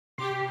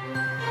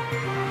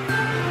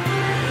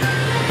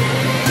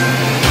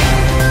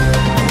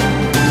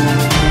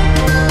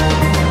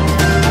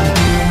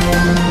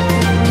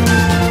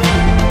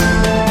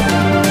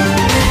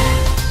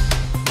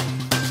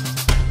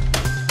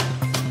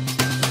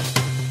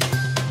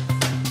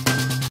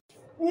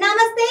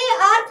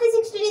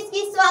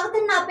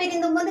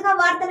పేరిందు ముందుగా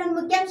వార్తలను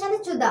ముఖ్యాంశాలు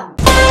చూద్దాం.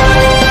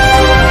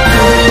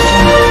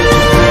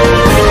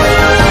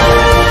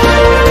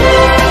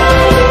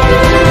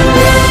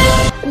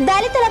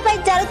 దళితులపై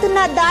జరుగుతున్న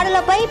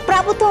దాడులపై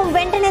ప్రభుత్వం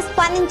వెంటనే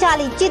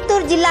స్పందించాలి.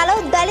 చిత్తూరు జిల్లాలో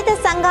దళిత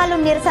సంఘాలు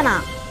నిరసన.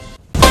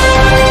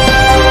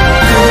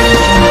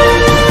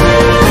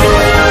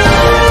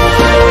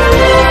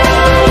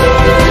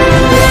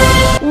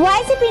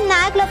 వైసీపీ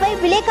నాయకులపై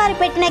విలేకరు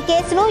పెట్టిన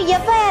కేసును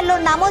ఎఫ్ఐఆర్లో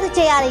నమోదు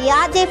చేయాలి.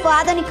 ఆర్జేఎఫ్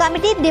ఆదోని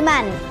కమిటీ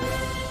డిమాండ్.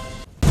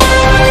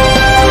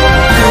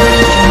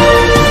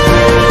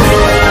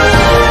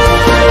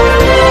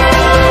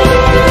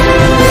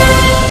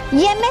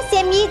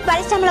 ఎంఎస్ఎంఈ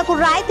పరిశ్రమలకు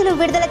రాయితీలు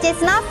విడుదల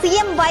చేసిన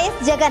సీఎం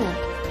వైఎస్ జగన్.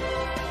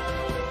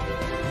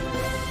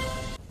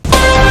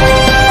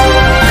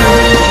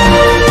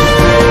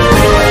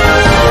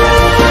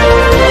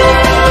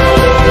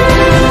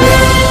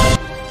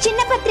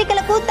 చిన్న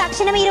పత్రికలకు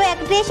తక్షణం 20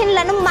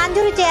 అక్రిడిటేషన్లను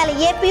మంజూరు చేయాలి.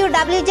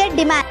 APUWJ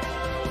demand.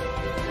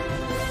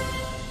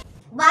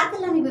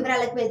 వార్తల్లోని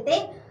వివరాలకు వెళ్తే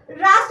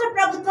రాష్ట్ర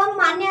ప్రభుత్వం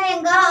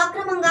అన్యాయంగా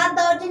అక్రమంగా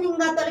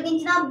దౌర్జన్యంగా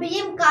తొలగించిన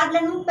బియ్యం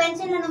కార్డులను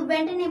పెన్షన్లను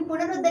వెంటనే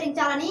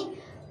పునరుద్ధరించాలని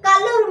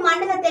కల్లూరు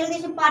మండల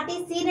తెలుగుదేశం పార్టీ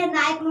సీనియర్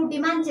నాయకులు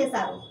డిమాండ్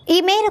చేశారు. ఈ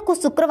మేరకు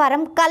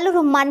శుక్రవారం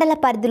కల్లూరు మండల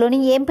పరిధిలోని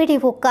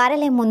ఎంపీడీఓ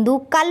కార్యాలయం ముందు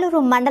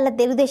కల్లూరు మండల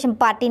తెలుగుదేశం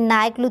పార్టీ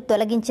నాయకులు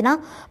తొలగించిన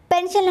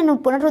పెన్షన్లను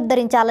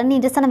పునరుద్ధరించాలని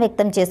నిరసన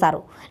వ్యక్తం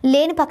చేశారు.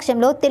 లేని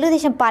పక్షంలో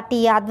తెలుగుదేశం పార్టీ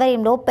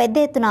ఆధ్వర్యంలో పెద్ద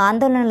ఎత్తున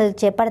ఆందోళనలు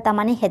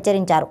చేపడతామని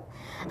హెచ్చరించారు.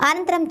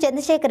 అనంతరం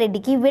చంద్రశేఖర్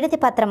రెడ్డికి విడతి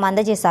పత్రం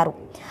అందజేశారు.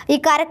 ఈ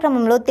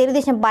కార్యక్రమంలో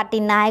తెలుగుదేశం పార్టీ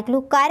నాయకులు,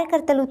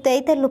 కార్యకర్తలు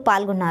తదితరులు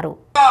పాల్గొన్నారు.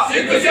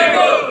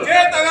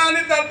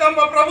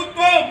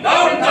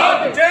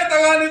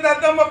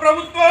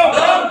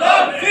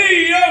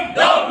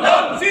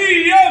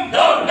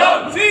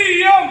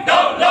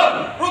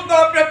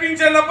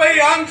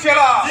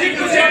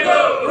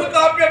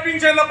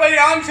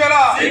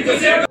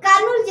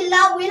 కర్నూలు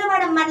జిల్లా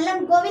ఉయ్యలవాడ మండలం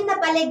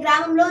గోవిందపల్లి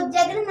గ్రామంలో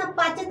జగనన్న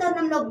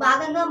పచ్చతోరణంలో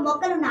భాగంగా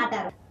మొక్కలు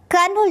నాటారు.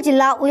 కర్నూలు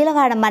జిల్లా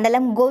ఉయ్యలవాడ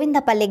మండలం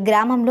గోవిందపల్లి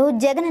గ్రామంలో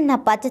జగనన్న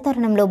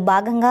పచ్చతోరణంలో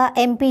భాగంగా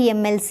ఎంపీ,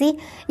 ఎమ్మెల్సీ,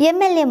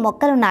 ఎమ్మెల్యే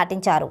మొక్కలు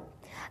నాటించారు.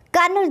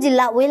 కర్నూలు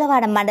జిల్లా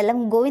ఉయ్యలవాడ మండలం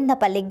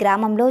గోవిందపల్లి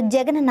గ్రామంలో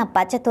జగనన్న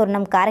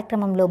పచ్చతోరణం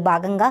కార్యక్రమంలో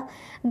భాగంగా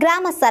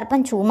గ్రామ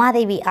సర్పంచ్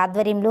ఉమాదేవి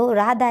ఆధ్వర్యంలో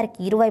రహదారికి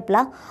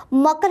ఇరువైపులా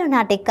మొక్కలు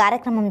నాటే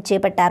కార్యక్రమం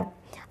చేపట్టారు.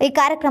 ఈ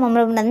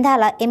కార్యక్రమంలో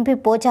నంద్యాల ఎంపీ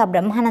పోచా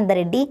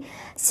బ్రహ్మానందరెడ్డి,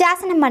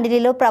 శాసన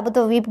మండలిలో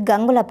ప్రభుత్వ whip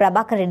Gangula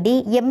Prabhakar Reddy,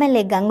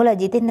 MLA Gangula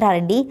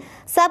జితేంద్రారెడ్డి,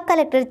 sub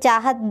collector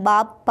Chahad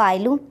Bob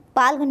పాయలు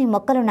పాల్గొని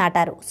మొక్కలు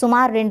నాటారు.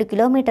 సుమారు 2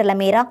 కిలోమీటర్ల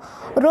మేర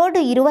రోడ్డు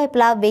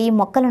ఇరువైపులా 1000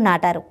 మొక్కలు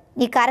నాటారు.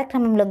 ఈ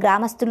కార్యక్రమంలో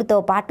గ్రామస్తులతో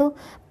పాటు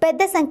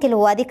పెద్ద సంఖ్యలో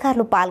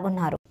అధికారులు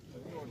పాల్గొన్నారు.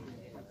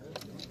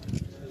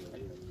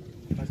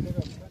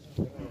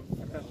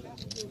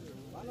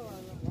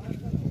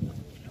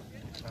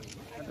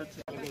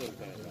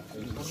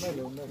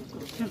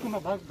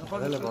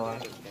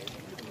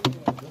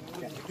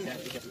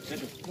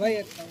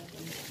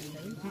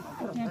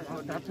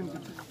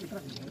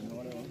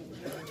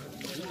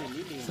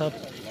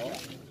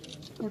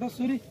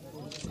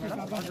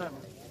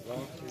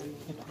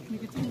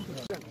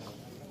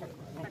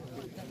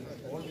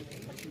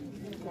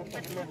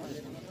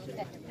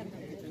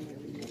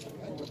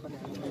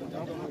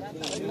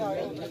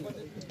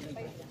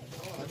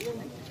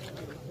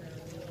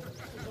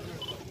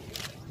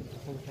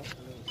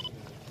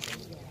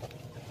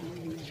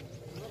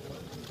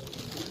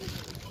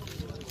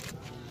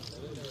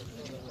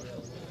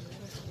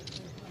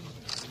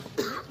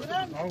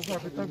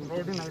 अभी तक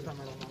रोड ही नहीं था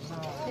मैडम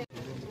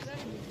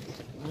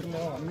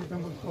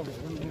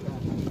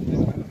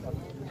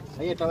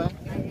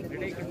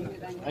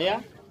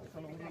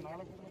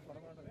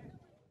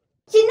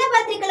చిన్న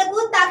పత్రికలకు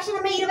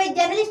తక్షణమే 20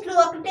 జర్నలిస్టులు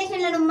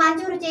అక్రిడిటేషన్లను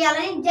మంజూరు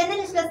చేయాలని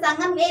జర్నలిస్టుల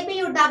సంఘం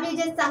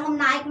ఏపీయూడబ్ల్యూజే సంఘం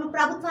నాయకులు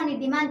ప్రభుత్వాన్ని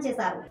డిమాండ్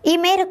చేశారు. ఈ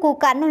మేరకు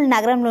కర్నూలు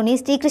నగరంలోని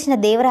శ్రీకృష్ణ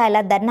దేవరాయల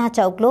ధర్నా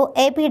చౌక్ లో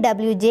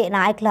ఏపీడబ్ల్యూజే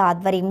నాయకుల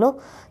ఆధ్వర్యంలో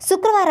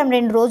శుక్రవారం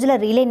 2 రోజుల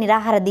రిలే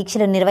నిరాహార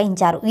దీక్షలు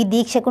నిర్వహించారు. ఈ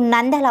దీక్షకు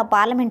నంద్యాల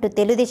పార్లమెంటు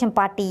తెలుగుదేశం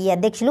పార్టీ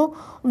అధ్యక్షులు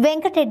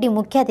వెంకటరెడ్డి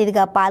ముఖ్య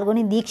అతిథిగా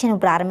పాల్గొని దీక్షను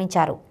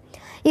ప్రారంభించారు.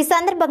 ఈ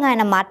సందర్భంగా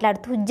ఆయన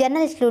మాట్లాడుతూ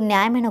జర్నలిస్టులు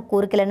న్యాయమైన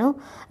కోరికలను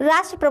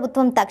రాష్ట్ర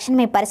ప్రభుత్వం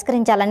తక్షణమే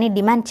పరిష్కరించాలని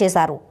డిమాండ్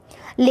చేశారు.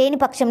 లేని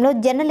పక్షంలో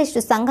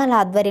జర్నలిస్టు సంఘాల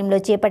ఆధ్వర్యంలో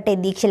చేపట్టే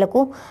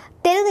దీక్షలకు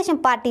తెలుగుదేశం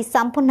పార్టీ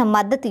సంపూర్ణ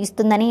మద్దతు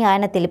ఇస్తుందని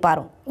ఆయన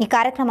తెలిపారు. ఈ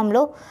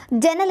కార్యక్రమంలో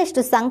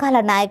జర్నలిస్టు సంఘాల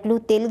నాయకులు,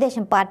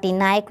 తెలుగుదేశం పార్టీ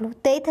నాయకులు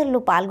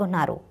తదితరులు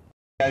పాల్గొన్నారు.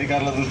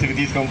 అధికారుల దృష్టికి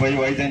తీసుకొని పోయి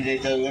వైద్యం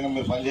చేసే విధంగా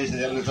మీరు పనిచేసే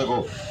జర్నలిస్టులకు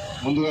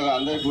ముందుగా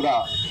అందరికీ కూడా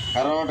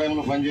కరోనా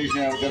టైంలో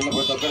పనిచేసిన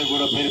ప్రతి ఒక్కరికి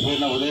కూడా పేరు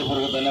పేరున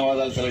హృదయపూర్వక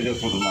ధన్యవాదాలు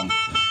తెలియజేసుకుంటున్నాను.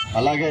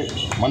 అలాగే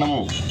మనము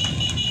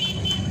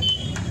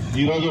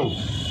ఈరోజు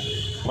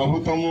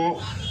ప్రభుత్వము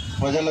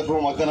ప్రజలకు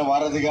మధ్యన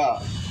వారధిగా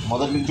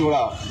మొదటి నుంచి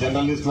కూడా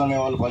జర్నలిస్టులు అనే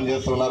వాళ్ళు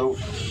పనిచేస్తున్నారు.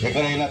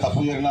 ఎక్కడైనా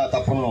తప్పు జరిగినా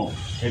తప్పులను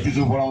ఎత్తి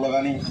చూపడంలో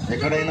కానీ,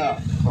 ఎక్కడైనా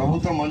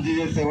ప్రభుత్వం మంచి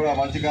చేస్తే కూడా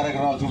మంచి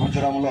కార్యక్రమాలు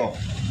చూపించడంలో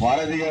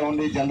వారధిగా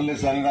ఉండి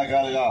జర్నలిస్టులు అన్ని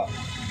రకాలుగా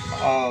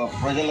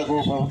ప్రజలకు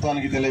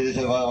ప్రభుత్వానికి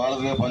తెలియజేసే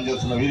వాళ్ళతో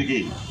పనిచేస్తున్న వీరికి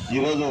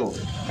ఈరోజు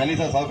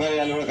కనీస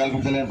సౌకర్యాలు కూడా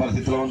కల్పించలేని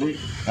పరిస్థితిలో ఉంది.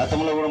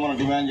 గతంలో కూడా మనం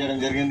డిమాండ్ చేయడం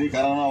జరిగింది.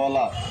 కరోనా వల్ల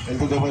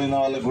హెల్త్ దెబ్బతిన్న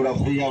వాళ్ళకి కూడా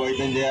ఫ్రీగా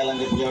వైద్యం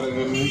చేయాలని చెప్పి చెప్పడం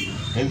జరిగింది.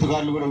 హెల్త్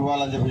కార్డులు కూడా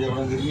ఇవ్వాలని చెప్పి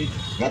చెప్పడం జరిగింది.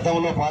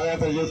 గతంలో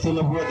పాదయాత్ర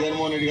చేస్తున్నప్పుడు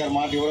జగన్మోహన్ రెడ్డి గారు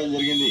మాట ఇవ్వడం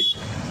జరిగింది.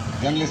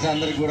 జర్నలిస్ట్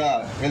అందరికీ కూడా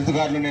హెల్త్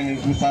కార్డులు నేను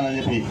ఇప్పిస్తానని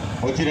చెప్పి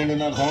వచ్చి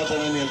 2.5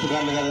 సంవత్సరాలు హెల్త్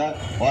కార్డులు కదా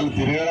వాళ్ళు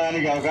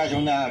తిరగడానికి అవకాశం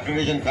ఉన్న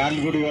అక్రిడేషన్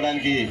కార్డులు కూడా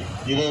ఇవ్వడానికి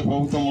ఈరోజు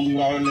ప్రభుత్వం ముందుకు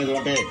రావడం లేదు.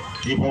 అంటే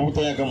ఈ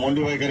ప్రభుత్వం యొక్క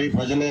మొండి వైఖరి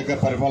ప్రజల యొక్క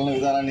పరిపాలన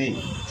విధానాన్ని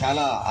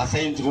చాలా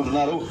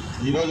అసహించుకుంటున్నారు.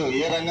 ఈరోజు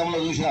ఏ రంగంలో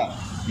చూసినా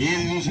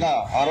ఏది చూసినా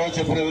ఆ రోజు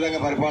చెప్పిన విధంగా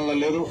పరిపాలన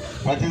లేదు.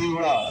 ప్రతిదీ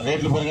కూడా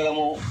రేట్లు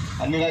పెరగడము,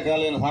 అన్ని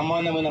రకాలైన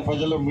సామాన్యమైన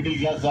ప్రజలు మిడిల్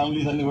క్లాస్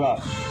ఫ్యామిలీస్ అన్ని కూడా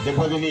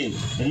దెబ్బతిని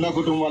ఎన్నో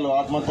కుటుంబాలు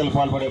ఆత్మహత్యలు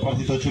పాల్పడే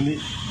పరిస్థితి వచ్చింది.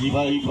 ఈ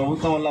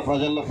ప్రభుత్వం వల్ల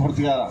ప్రజల్లో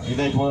పూర్తిగా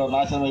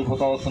నాశనం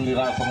అయిపోతూ వస్తుంది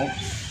రాష్ట్రము.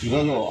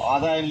 ఈరోజు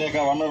ఆదాయం లేక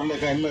వనరులు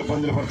లేక ఎన్నో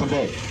ఇబ్బందులు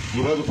పడుతుంటే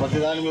ఈరోజు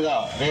ప్రతిదాని మీద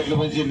రేట్లు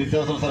పెంచి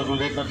నిత్యావసర సరుకులు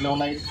రేట్లు అట్లే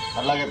ఉన్నాయి.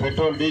 అలాగే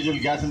పెట్రోల్ డీజిల్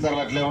గ్యాస్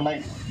ధరలు అట్లే ఉన్నాయి.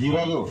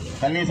 ఈరోజు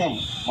కనీసం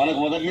మనకు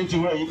మొదటి నుంచి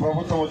కూడా ఈ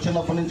ప్రభుత్వం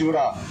వచ్చినప్పటి నుంచి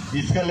కూడా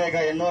ఇసుక లేక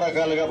ఎన్నో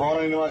రకాలుగా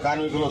భవన నిర్మాణ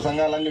కార్మికులు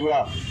సంఘాలన్నీ కూడా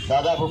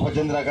దాదాపు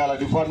 18 రకాల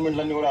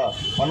డిపార్ట్మెంట్లన్నీ కూడా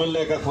పనులు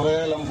లేక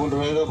కూరగాయలు అమ్ముకుంటూ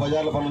ఏదో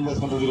బజార్ల పనులు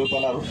చేసుకుంటూ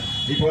తిరుగుతున్నారు.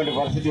 ఇటువంటి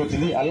పరిస్థితి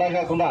వచ్చింది. అలా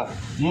కాకుండా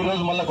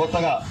ఈరోజు మళ్ళీ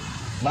కొత్తగా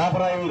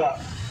నాపరాయి మీద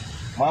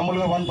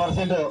మామూలుగా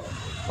 1%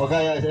 ఒక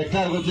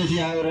హెక్టార్కి వచ్చేసి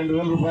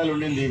 52,000 రూపాయలు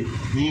ఉండింది.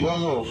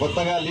 ఈరోజు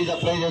కొత్తగా లీజ్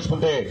అప్లై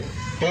చేసుకుంటే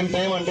 10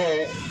 టైం అంటే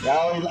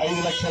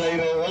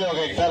 5,20,000 ఒక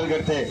హెక్టార్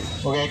కడితే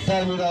ఒక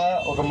హెక్టార్ మీద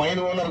ఒక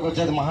మైన్ ఓనర్కి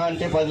వచ్చేది మహా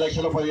అంటే 10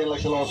 లక్షలు 15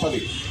 లక్షలు వస్తుంది.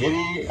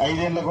 ఇది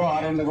 5 ఏళ్లకో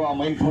 6 ఏళ్లకో ఆ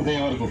మైన్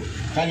పూర్తయ్యే వరకు.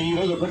 కానీ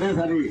ఈరోజు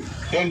ఒకటేసారి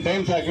 10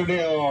 టైమ్స్ అక్యూటీ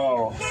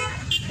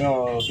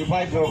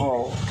డిపాజిట్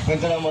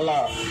పెంచడం వల్ల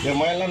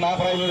మహిళల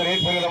నాపరాయి మీద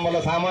రేట్ పెరగడం వల్ల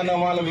సామాన్య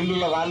వాళ్ళు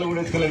ఇళ్ళల్లో రాళ్ళు కూడా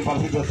వేసుకోలేని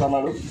పరిస్థితి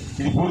వస్తున్నాడు.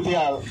 ఇది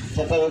పూర్తిగా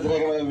చట్ట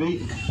వ్యతిరేకమైనది,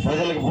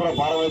 ప్రజలకు కూడా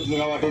భారం అవుతుంది.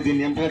 కాబట్టి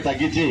దీన్ని వెంటనే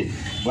తగ్గించి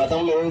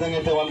గతంలో ఏ విధంగా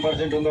అయితే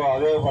 1% ఉందో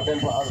అదే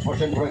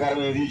 10% ప్రకారం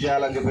ఇది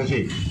చేయాలని చెప్పేసి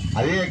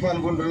అదే ఎక్కువ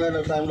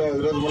అనుకుంటున్న టైంలో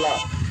ఈరోజు మళ్ళీ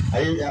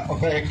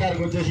ఒక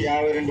హెక్టార్కి వచ్చేసి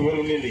 52,000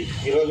 ఉండింది.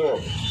 ఈరోజు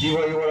జీవో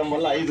ఇవ్వడం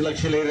వల్ల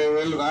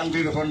 5,20,000 నాన్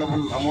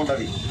రీఫండబుల్ అమౌంట్.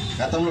 అది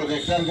గతంలో ఒక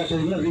హెక్టార్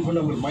కట్టేది కూడా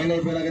రీఫండబుల్ మైన్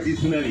అయిపోయినాక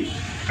తీసుకునేది.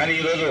 కానీ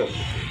ఈరోజు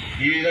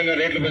ఈ విధంగా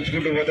రేట్లు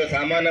పెంచుకుంటూ పోతే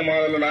సామాన్య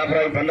మానవులు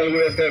నాపరాలు పంటలు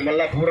కూడా వేస్తే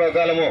మళ్ళా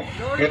పూర్వకాలము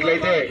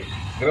ఎట్లయితే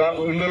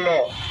ఇళ్ళల్లో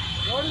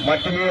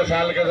మట్టి మీద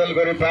సాలకి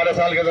చల్లుకొని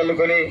పేడసాలకి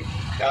చల్లుకొని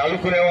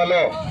అల్లుకునే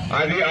వాళ్ళు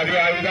అది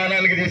ఆ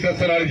విధానానికి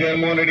తీసుకొస్తున్నారు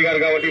జగన్మోహన్ రెడ్డి గారు.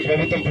 కాబట్టి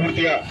ప్రభుత్వం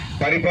పూర్తిగా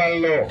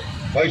పరిపాలనలో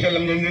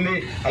వైఫల్యం చెందింది.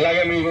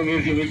 అలాగే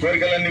మీ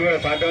కోరికలన్నీ కూడా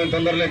సాధ్యమైన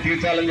తొందరలో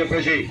తీర్చాలని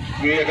చెప్పేసి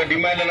మీ యొక్క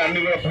డిమాండ్లను అన్ని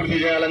కూడా పూర్తి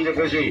చేయాలని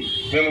చెప్పేసి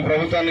మేము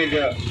ప్రభుత్వాన్ని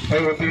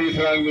పై ఒత్తిడి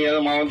తీసుకోవడానికి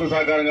మా వంతు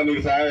సహకారంగా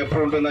మీకు సహాయం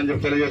ఎప్పుడు ఉంటుందని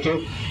చెప్పి తెలియజేస్తూ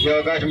ఈ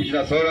అవకాశం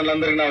ఇచ్చిన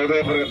సోదరులందరికీ నా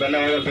హృదయపూర్వక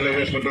ధన్యవాదాలు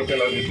తెలియజేసుకుంటూ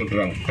సెలవు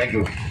తీసుకుంటున్నాను. Thank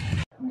you.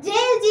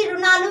 జేఎల్జీ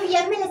రుణాలు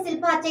ఎమ్మెల్యే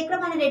శిల్ప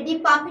చక్రపాణి రెడ్డి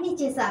పంపిణీ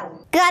చేశారు.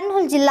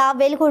 కర్నూలు జిల్లా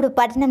వెలుగోడు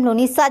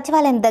పట్టణంలోని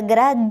సచివాలయం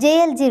దగ్గర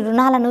జేఎల్జీ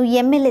రుణాలను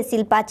ఎమ్మెల్యే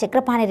శిల్ప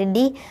చక్రపాణి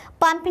రెడ్డి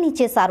పంపిణీ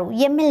చేశారు.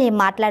 ఎమ్మెల్యే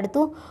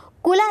మాట్లాడుతూ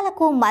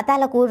కులాలకు,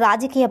 మతాలకు,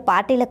 రాజకీయ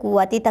పార్టీలకు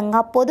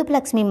అతీతంగా పొదుపు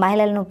లక్ష్మి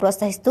మహిళలను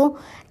ప్రోత్సహిస్తూ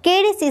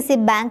కేడీసీసీ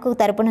బ్యాంకు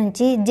తరపు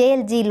నుంచి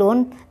జేఎల్జీ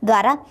లోన్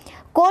ద్వారా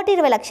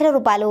 1,20,00,000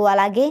 రూపాయలు,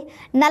 అలాగే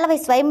 40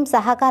 స్వయం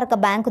సహకారక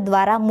బ్యాంకు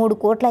ద్వారా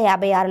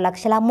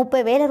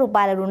 3,56,30,000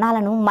 రూపాయల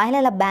రుణాలను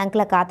మహిళల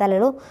బ్యాంకుల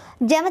ఖాతాలలో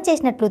జమ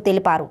చేసినట్లు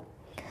తెలిపారు.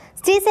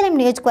 శ్రీశైలం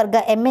నియోజకవర్గ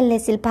ఎమ్మెల్యే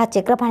శిల్పా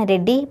చక్రపాణి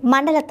రెడ్డి,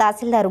 మండల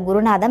తహసీల్దార్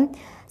Gurunatham,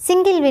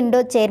 single window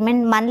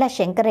chairman Mandla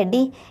Shankar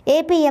Reddy,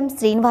 APM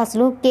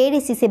Srinivasulu,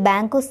 KDCC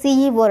bank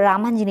CEO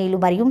Ramanjaneyulu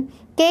మరియు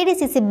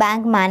KDCC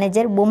bank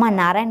manager Bhuma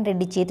Narayana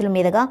Reddy చేతుల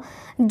మీదుగా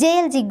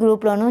జేఎల్జీ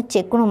గ్రూప్లోను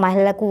చెక్కును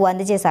మహిళలకు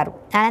అందజేశారు.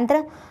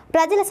 అనంతరం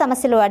ప్రజల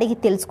సమస్యలు అడిగి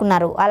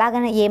తెలుసుకున్నారు.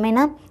 అలాగనే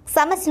ఏమైనా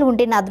సమస్యలు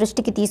ఉంటే నా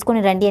దృష్టికి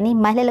తీసుకుని రండి అని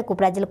మహిళలకు,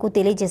 ప్రజలకు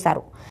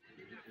తెలియజేశారు.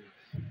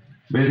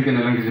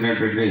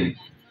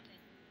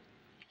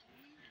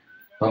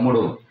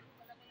 తమ్ముడు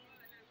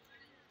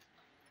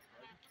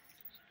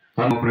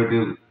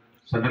కోఆపరేటివ్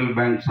సెంట్రల్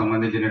బ్యాంక్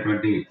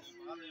సంబంధించినటువంటి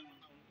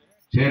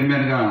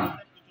చైర్మన్గా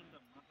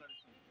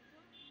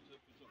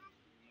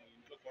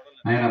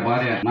ఆయన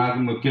భార్య, నాకు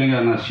ముఖ్యంగా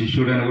నా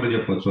శిష్యుడు అని కూడా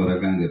చెప్పొచ్చు.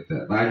 రకంగా చెప్తే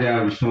రాజా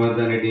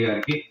విష్ణువర్ధన్ రెడ్డి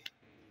గారికి,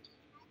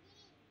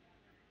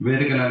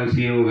 వేదికల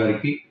సిఇఓ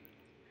గారికి,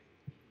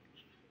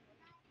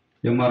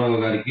 ఎంఆర్ఓ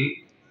గారికి,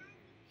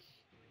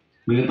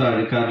 మిగతా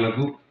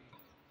అధికారులకు,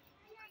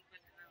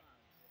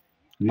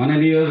 మన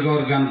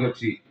నియోజకవర్గానికి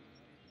వచ్చి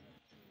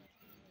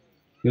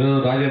ఈరోజు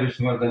రాజా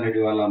విష్ణువర్ధన్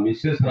రెడ్డి వాళ్ళ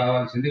మిస్సెస్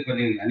రావాల్సింది,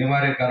 కొన్ని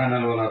అనివార్య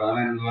కారణాల వల్ల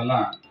రానందువల్ల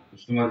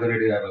విష్ణువర్ధన్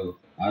రెడ్డి గారు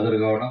హాజరు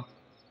కావడం,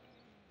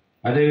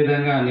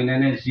 అదేవిధంగా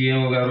నిన్ననే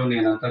సిఇఓ గారు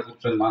నేనంతా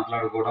కూర్చొని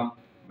మాట్లాడుకోవడం,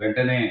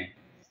 వెంటనే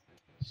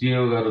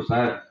సిఇఓ గారు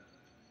సార్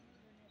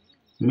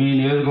మీ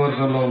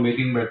నియోజకవర్గంలో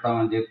మీటింగ్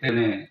పెడతామని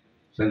చెప్తేనే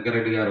శంకర్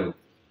రెడ్డి గారు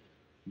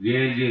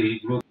జేఎల్జీ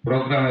గ్రూప్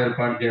ప్రోగ్రాం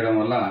ఏర్పాటు చేయడం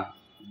వల్ల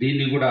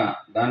దీన్ని కూడా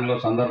దానిలో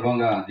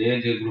సందర్భంగా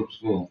జేఎల్జీ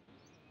గ్రూప్స్కు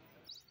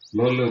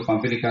లోన్లు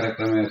పంపిణీ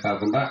కార్యక్రమమే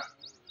కాకుండా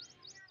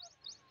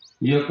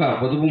ఈ యొక్క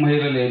పొదుపు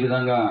మహిళలు ఏ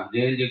విధంగా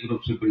జేఎల్జే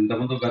గ్రూప్స్ ఇప్పుడు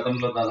ఇంతకుముందు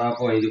గతంలో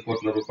దాదాపు 5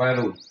 కోట్ల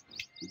రూపాయలు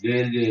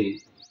జేఎల్జే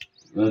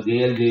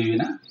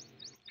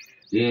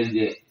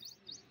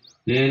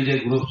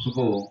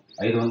గ్రూప్స్కు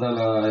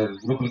 500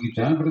 గ్రూపులకు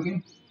ఇచ్చాము. ఇప్పటికి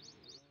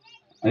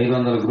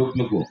 500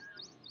 గ్రూపులకు.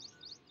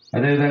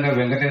 అదేవిధంగా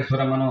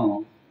వెంకటేశ్వరమ్మను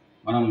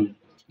మనం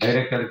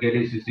డైరెక్టర్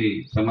కేడీసీసీ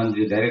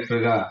సంబంధించి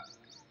డైరెక్టర్గా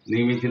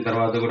నియమించిన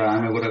తర్వాత కూడా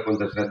ఆమె కూడా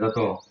కొంత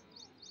శ్రద్ధతో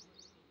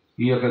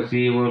ఈ యొక్క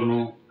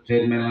సిఇఓలను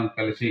చైర్మన్లను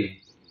కలిసి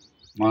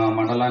మా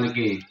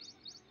మండలానికి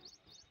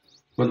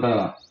కొంత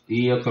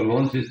ఈ యొక్క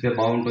లోన్స్ ఇస్తే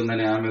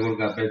బాగుంటుందని ఆమె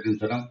కూడా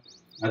అభ్యర్థించడం,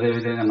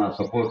 అదేవిధంగా నా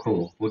సపోర్టు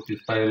పూర్తి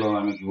స్థాయిలో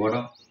ఆమెకి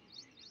ఇవ్వడం,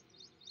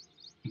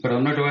 ఇక్కడ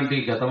ఉన్నటువంటి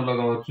గతంలో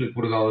కావచ్చు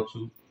ఇప్పుడు కావచ్చు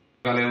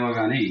కాలేమో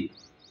కానీ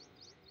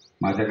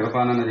మా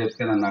చక్రపాలన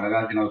చెప్తే నన్ను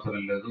అడగాల్సిన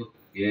అవసరం లేదు,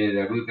 ఏది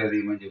అడిగితే అది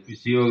ఇవ్వమని చెప్పి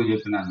సిఇఓకి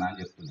చెప్పిన అని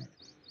చెప్తున్నాడు.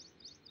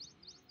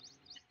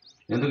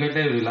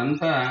 ఎందుకంటే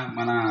వీళ్ళంతా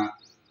మన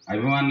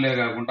అభిమానులే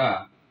కాకుండా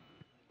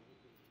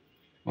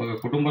ఒక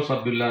కుటుంబ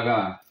సభ్యుల్లాగా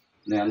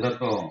నేను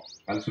అందరితో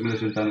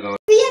కలిసిమెలిసి ఉంటాను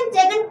కాబట్టి సీఎం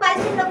జగన్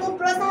పరిశ్రమలకు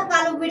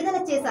ప్రోత్సాహకాలు విడుదల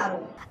చేశారు.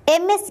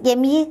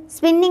 ఎంఎస్ఎంఈ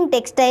స్పిన్నింగ్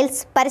టెక్స్టైల్స్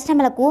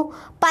పరిశ్రమలకు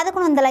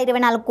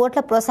 1124 కోట్ల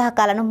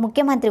ప్రోత్సాహకాలను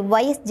ముఖ్యమంత్రి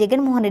వైఎస్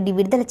జగన్మోహన్ రెడ్డి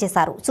విడుదల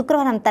చేశారు.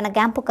 శుక్రవారం తన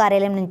క్యాంపు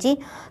కార్యాలయం నుంచి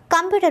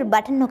కంప్యూటర్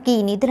బటన్ నొక్కి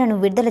ఈ నిధులను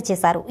విడుదల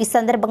చేశారు. ఈ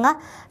సందర్భంగా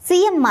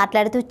సీఎం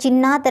మాట్లాడుతూ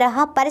చిన్న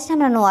తరహా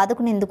పరిశ్రమలను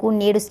ఆదుకునేందుకు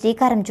నేడు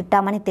శ్రీకారం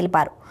చుట్టామని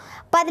తెలిపారు.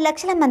 10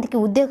 లక్షల మందికి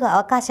ఉద్యోగ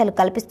అవకాశాలు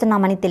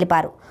కల్పిస్తున్నామని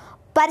తెలిపారు.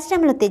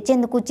 పరిశ్రమలు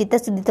తెచ్చేందుకు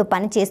చిత్తశుద్ధితో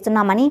పని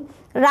చేస్తున్నామని,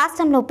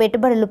 రాష్ట్రంలో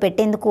పెట్టుబడులు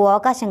పెట్టేందుకు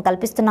అవకాశం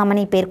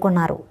కల్పిస్తున్నామని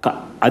పేర్కొన్నారు.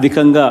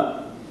 అధికంగా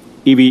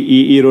ఈ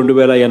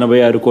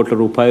 2086 కోట్ల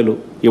రూపాయలు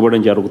ఇవ్వడం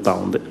జరుగుతూ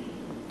ఉంది.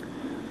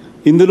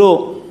 ఇందులో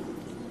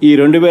ఈ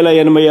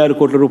 2086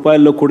 కోట్ల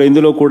రూపాయల్లో కూడా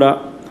ఇందులో కూడా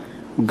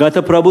గత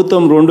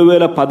ప్రభుత్వం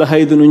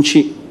 2015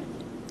 నుంచి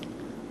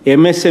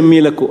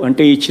ఎంఎస్ఎంఈలకు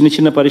అంటే ఈ చిన్న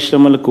చిన్న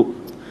పరిశ్రమలకు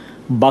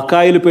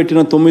బకాయిలు పెట్టిన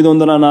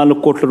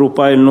 904 కోట్ల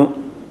రూపాయలను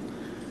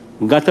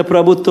గత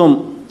ప్రభుత్వం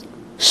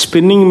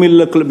స్పిన్నింగ్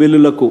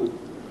మిల్లులకు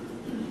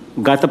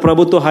గత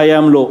ప్రభుత్వ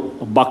హయాంలో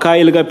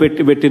బకాయిలుగా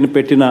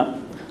పెట్టిన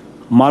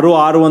మరో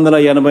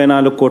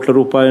 684 కోట్ల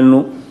రూపాయలను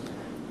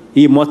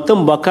ఈ మొత్తం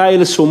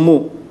బకాయిల సొమ్ము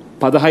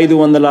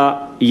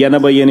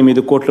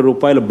 1588 కోట్ల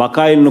రూపాయల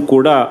బకాయిలను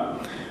కూడా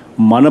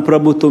మన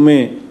ప్రభుత్వమే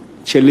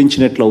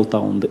చెల్లించినట్లు అవుతూ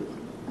ఉంది.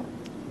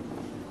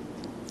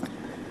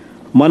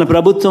 మన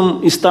ప్రభుత్వం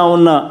ఇస్తూ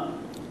ఉన్న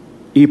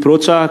ఈ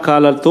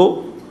ప్రోత్సాహకాలతో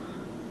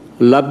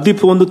లబ్ధి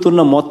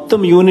పొందుతున్న మొత్తం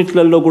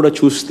యూనిట్లలో కూడా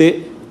చూస్తే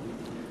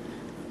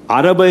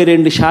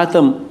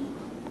 62%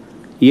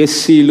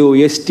 ఎస్సీలు,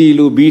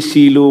 ఎస్టీలు,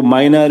 బీసీలు,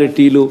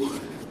 మైనారిటీలు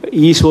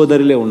ఈ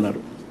సోదరులే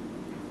ఉన్నారు.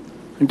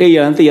 అంటే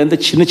ఎంత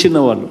చిన్న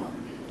వాళ్ళు.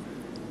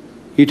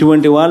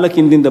 ఇటువంటి వాళ్ళకి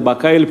ఇంత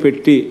బకాయిలు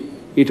పెట్టి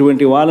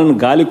ఇటువంటి వాళ్ళను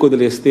గాలి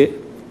కొదిలేస్తే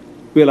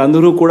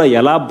వీళ్ళందరూ కూడా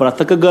ఎలా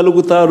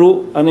బ్రతకగలుగుతారు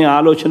అనే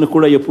ఆలోచన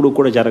కూడా ఎప్పుడూ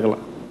కూడా జరగల.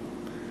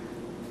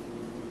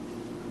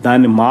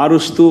 దాన్ని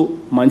మారుస్తూ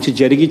మంచి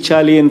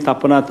జరిగించాలి అని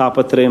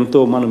తాపత్రయంతో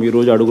మనం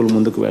ఈరోజు అడుగులు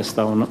ముందుకు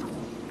వేస్తూ ఉన్నాం.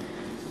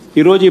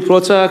 ఈరోజు ఈ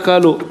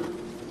ప్రోత్సాహకాలు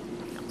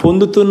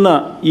పొందుతున్న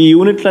ఈ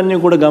యూనిట్లన్నీ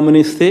కూడా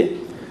గమనిస్తే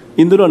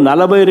ఇందులో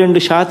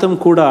 42%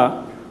 కూడా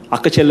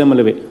అక్క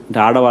చెల్లెమ్మలవే, అంటే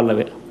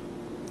ఆడవాళ్ళవే.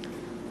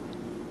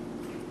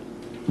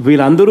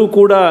 వీళ్ళందరూ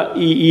కూడా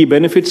ఈ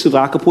బెనిఫిట్స్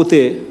రాకపోతే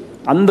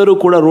అందరూ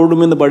కూడా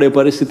రోడ్డున పడే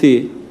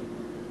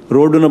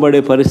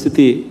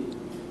పరిస్థితి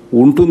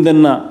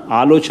ఉంటుందన్న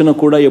ఆలోచన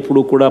కూడా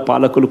ఎప్పుడూ కూడా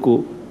పాలకులకు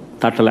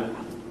తట్టలే.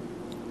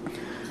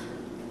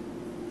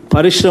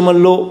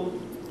 పరిశ్రమల్లో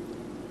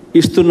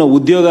ఇస్తున్న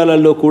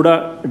ఉద్యోగాలలో కూడా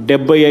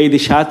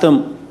 75%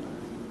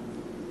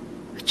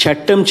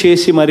 చట్టం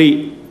చేసి మరి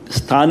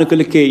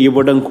స్థానికులకే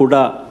ఇవ్వడం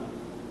కూడా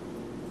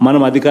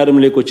మనం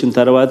అధికారంలోకి వచ్చిన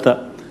తర్వాత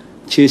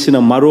చేసిన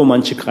మరో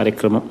మంచి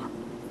కార్యక్రమం.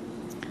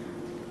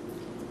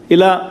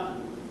 ఇలా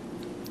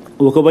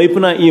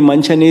ఒకవైపున ఈ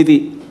మంచి అనేది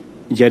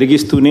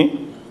జరిగిస్తూనే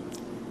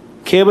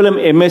కేవలం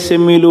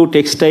ఎంఎస్ఎంఈలు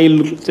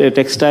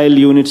టెక్స్టైల్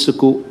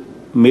యూనిట్స్కు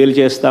మేలు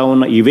చేస్తూ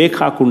ఉన్న ఇవే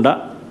కాకుండా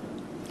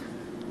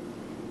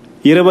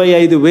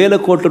 25,000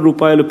 కోట్ల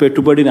రూపాయలు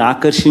పెట్టుబడిని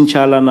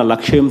ఆకర్షించాలన్న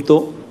లక్ష్యంతో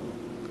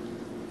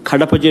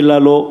కడప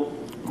జిల్లాలో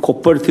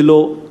కొప్పర్తిలో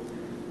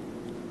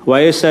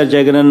వైఎస్ఆర్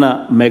జగనన్న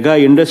మెగా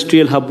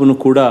ఇండస్ట్రియల్ హబ్ను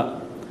కూడా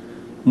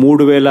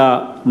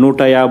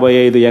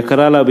 3,155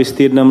 ఎకరాల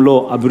విస్తీర్ణంలో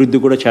అభివృద్ధి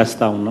కూడా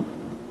చేస్తూ ఉన్నాం.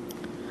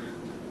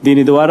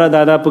 దీని ద్వారా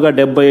దాదాపుగా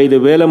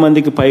 75,000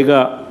 మందికి పైగా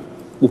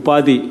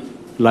ఉపాధి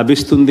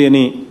లభిస్తుంది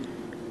అని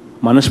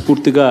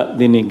మనస్ఫూర్తిగా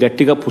దీన్ని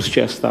గట్టిగా పుష్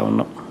చేస్తూ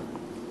ఉన్నాం.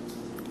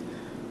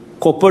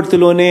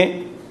 కొప్పర్తిలోనే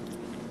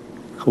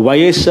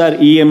వైఎస్ఆర్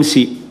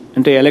ఈఎంసి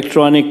అంటే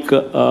ఎలక్ట్రానిక్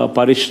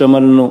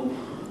పరిశ్రమలను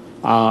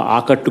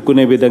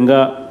ఆకట్టుకునే విధంగా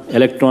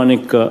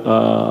ఎలక్ట్రానిక్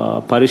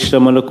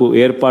పరిశ్రమలకు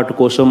ఏర్పాటు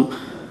కోసం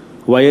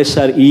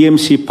వైఎస్ఆర్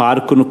ఈఎంసి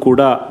పార్కును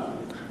కూడా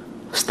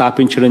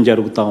స్థాపించడం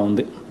జరుగుతూ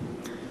ఉంది.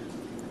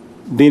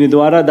 దీని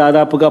ద్వారా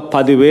దాదాపుగా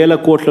 10,000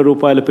 కోట్ల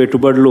రూపాయల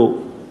పెట్టుబడులు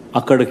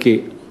అక్కడికి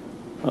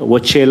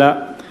వచ్చేలా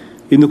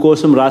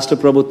ఇందుకోసం రాష్ట్ర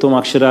ప్రభుత్వం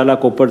అక్షరాల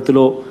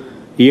కొప్పర్తిలో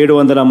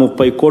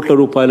 730 కోట్ల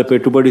రూపాయల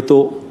పెట్టుబడితో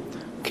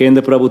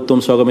కేంద్ర ప్రభుత్వం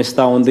సొగం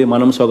ఇస్తూ ఉంది,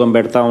 మనం సొగం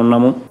పెడతా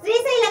ఉన్నాము.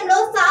 శ్రీశైలంలో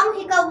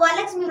సామూహిక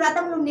వరలక్ష్మి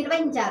వ్రతములు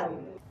నిర్వహించారు.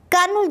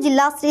 కర్నూలు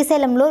జిల్లా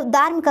శ్రీశైలంలో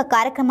ధార్మిక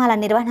కార్యక్రమాల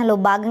నిర్వహణలో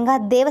భాగంగా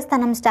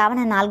దేవస్థానం శ్రావణ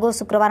 4వ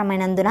శుక్రవారం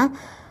అయినందున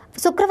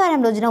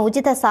శుక్రవారం రోజున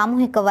ఉచిత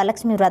సామూహిక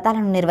వరలక్ష్మి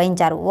వ్రతాలను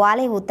నిర్వహించారు.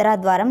 ఆలయ ఉత్తర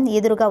ద్వారం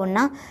ఎదురుగా ఉన్న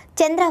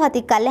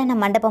చంద్రావతి కళ్యాణ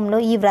మండపంలో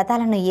ఈ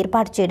వ్రతాలను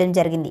ఏర్పాటు చేయడం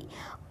జరిగింది.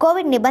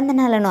 కోవిడ్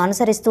నిబంధనలను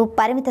అనుసరిస్తూ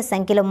పరిమిత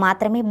సంఖ్యలో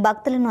మాత్రమే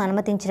భక్తులను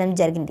అనుమతించడం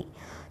జరిగింది.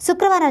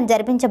 శుక్రవారం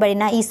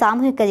జరిపించబడిన ఈ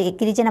సామూహిక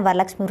గిరిజన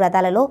వరలక్ష్మి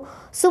వ్రతాలలో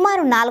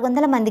సుమారు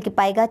 400 మందికి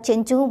పైగా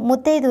చెంచు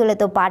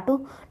ముత్తైదువులతో పాటు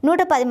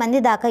 110 మంది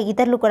దాకా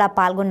ఇతరులు కూడా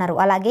పాల్గొన్నారు.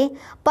 అలాగే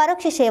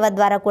పరోక్ష సేవ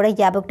ద్వారా కూడా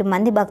 51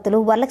 మంది భక్తులు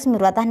వరలక్ష్మి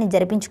వ్రతాన్ని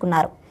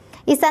జరిపించుకున్నారు.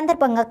 ఈ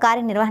సందర్భంగా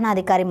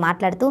కార్యనిర్వహణాధికారి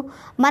మాట్లాడుతూ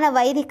మన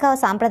వైదిక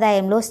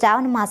సాంప్రదాయంలో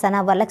శ్రావణ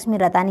మాసాన వరలక్ష్మి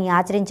వ్రతాన్ని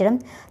ఆచరించడం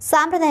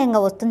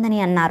సాంప్రదాయంగా వస్తుందని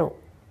అన్నారు.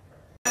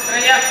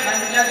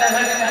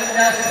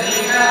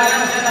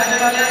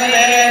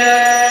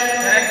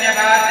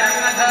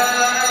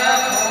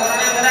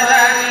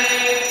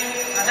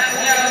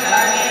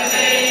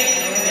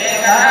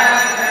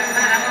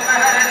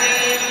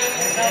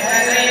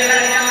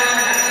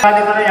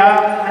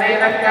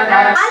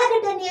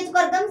 ఆలగడ్డ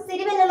నియోజకవర్గం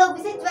సిరివెల్లలో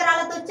విష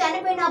జ్వరాలతో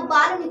చనిపోయిన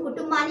బాలుని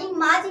కుటుంబాన్ని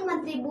మాజీ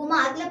మంత్రి భూమా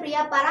అఖిలప్రియ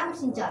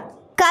పరామర్శించారు.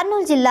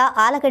 కర్నూలు జిల్లా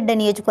ఆలగడ్డ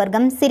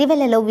నియోజకవర్గం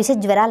సిరివెల్లలో విష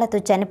జ్వరాలతో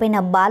చనిపోయిన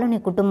బాలుని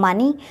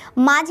కుటుంబాన్ని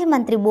మాజీ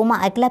మంత్రి భూమా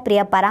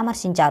అఖిలప్రియ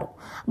పరామర్శించారు.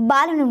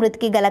 బాలుని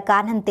మృతికి గల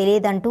కారణం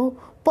తెలియదంటూ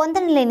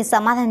పొందనలేని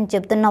సమాధానం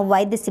చెబుతున్న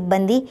వైద్య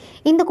సిబ్బంది,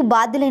 ఇందుకు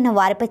బాధ్యులైన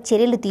వారిపై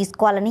చర్యలు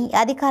తీసుకోవాలని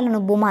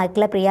అధికారులను భూమా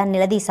అఖిలప్రియ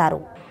నిలదీశారు.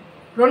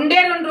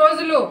 2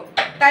 రోజులు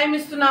టైం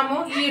ఇస్తున్నాము.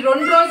 ఈ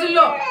 2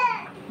 రోజుల్లో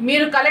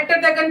మీరు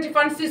కలెక్టర్ దగ్గర నుంచి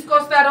ఫండ్స్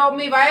తీసుకొస్తారో,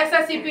 మీ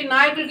వైఎస్ఆర్సీపీ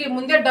నాయకులకి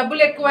ముందే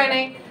డబ్బులు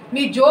ఎక్కువైనాయి,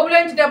 మీ జోబుల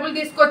నుంచి డబ్బులు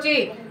తీసుకొచ్చి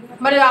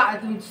మరి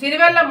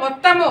సిరివెల్ల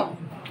మొత్తము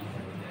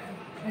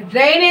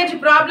డ్రైనేజ్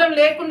ప్రాబ్లం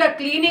లేకుండా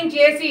క్లీనింగ్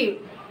చేసి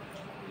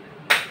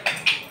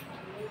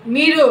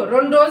మీరు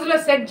 2 రోజుల్లో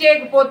సెట్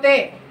చేయకపోతే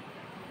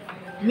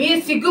మీరు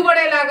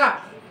సిగ్గుపడేలాగా,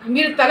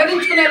 మీరు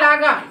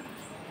తలదించుకునేలాగా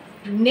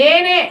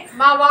నేనే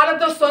మా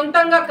వాళ్ళతో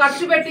సొంతంగా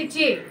ఖర్చు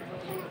పెట్టించి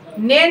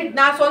నేను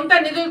నా సొంత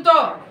నిధులతో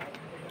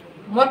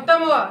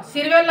మొత్తము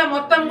సిరివెల్ల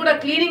మొత్తం కూడా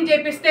క్లీనింగ్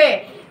చేపిస్తే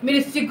మీరు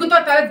సిగ్గుతో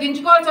తల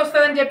దించుకోవాల్సి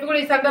వస్తుందని చెప్పి కూడా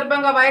ఈ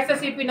సందర్భంగా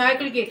వైఎస్ఆర్సీపీ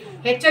నాయకులకి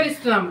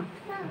హెచ్చరిస్తున్నాము.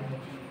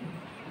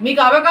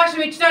 మీకు అవకాశం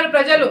ఇచ్చినారు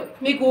ప్రజలు,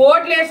 మీకు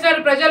ఓట్లు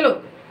వేసినారు ప్రజలు,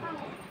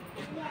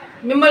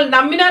 మిమ్మల్ని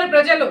నమ్మినారు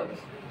ప్రజలు.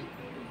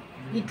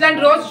 ఇట్లాంటి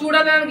రోజు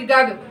చూడడానికి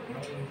కాదు,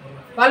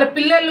 వాళ్ళ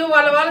పిల్లలు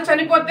వాళ్ళు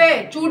చనిపోతే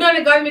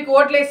చూడడానికి కాదు మీకు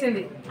ఓట్లు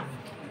వేసింది.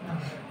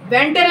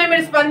 వెంటనే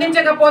మీరు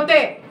స్పందించకపోతే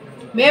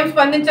మేము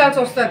స్పందించాల్సి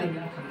వస్తుంది.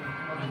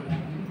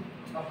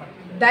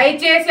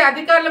 దయచేసి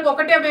అధికారులకు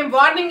ఒకటే మేము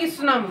వార్నింగ్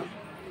ఇస్తున్నాము,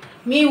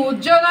 మీ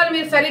ఉద్యోగాలు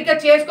మీరు సరిగ్గా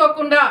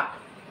చేసుకోకుండా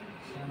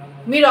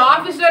మీరు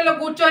ఆఫీసులలో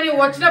కూర్చొని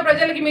వచ్చిన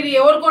ప్రజలకి మీరు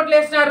ఎవరు కోట్లు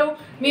వేసినారు,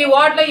 మీ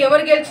వార్డులో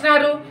ఎవరు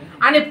గెలిచినారు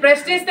అని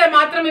ప్రశ్నిస్తే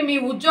మాత్రమే మీ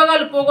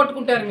ఉద్యోగాలు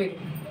పోగొట్టుకుంటారు. మీరు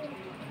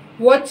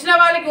వచ్చిన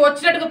వాళ్ళకి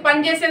వచ్చినట్టుగా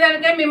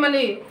పనిచేసేదానికే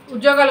మిమ్మల్ని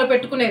ఉద్యోగాలు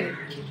పెట్టుకునేది.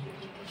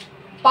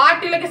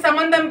 పార్టీలకి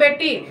సంబంధం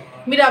పెట్టి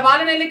మీరు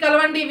వాళ్ళని వెళ్ళి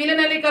కలవండి,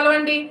 వీళ్ళని వెళ్ళి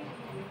కలవండి,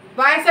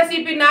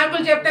 వైఎస్ఆర్సీపీ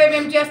నాయకులు చెప్తే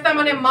మేము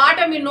చేస్తామనే మాట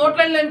మీ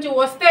నోట్ల నుంచి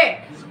వస్తే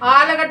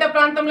ఆలగడ్డ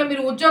ప్రాంతంలో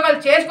మీరు ఉద్యోగాలు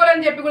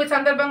చేసుకోవాలని చెప్పి కూడా ఈ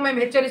సందర్భంగా మేము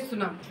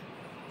హెచ్చరిస్తున్నాం.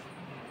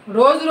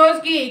 రోజు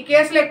రోజుకి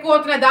కేసులు ఎక్కువ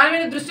అవుతున్నాయి, దాని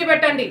మీద దృష్టి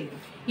పెట్టండి.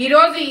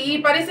 ఈరోజు ఈ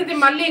పరిస్థితి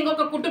మళ్ళీ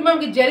ఇంకొక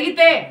కుటుంబంకి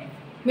జరిగితే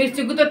మీరు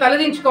సిగ్గుతో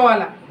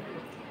తలదించుకోవాలా.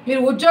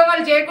 మీరు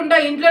ఉద్యోగాలు చేయకుండా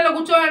ఇంట్లో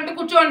కూర్చోవాలంటే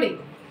కూర్చోండి,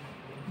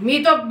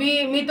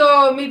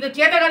 మీతో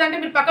చేత కదంటే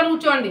మీరు పక్కన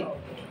కూర్చోండి.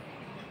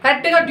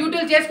 కరెక్ట్గా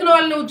డ్యూటీలు చేసుకునే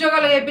వాళ్ళని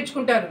ఉద్యోగాలు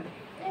వేయించుకుంటారు.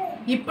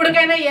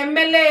 ఇప్పటికైనా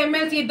ఎమ్మెల్యే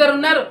ఎమ్మెల్సీ 2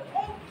 ఉన్నారు,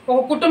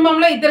 ఒక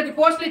కుటుంబంలో 2కి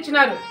పోస్టులు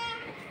ఇచ్చినారు.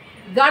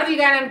 గాడిదలు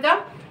కాయనక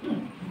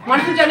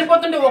మనుషులు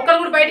చనిపోతుంటే ఒక్కరు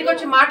కూడా బయటకు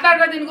వచ్చి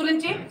మాట్లాడరా దీని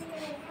గురించి?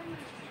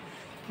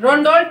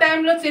 2 రోజుల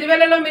టైంలో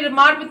సిరివెల్లలో మీరు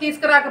మార్పు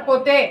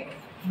తీసుకురాకపోతే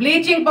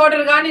బ్లీచింగ్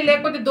పౌడర్ కానీ,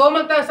 లేకపోతే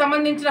దోమలతో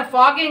సంబంధించిన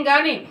ఫాగింగ్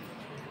కానీ,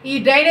 ఈ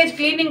డ్రైనేజ్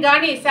క్లీనింగ్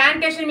కానీ,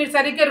 శానిటేషన్ మీరు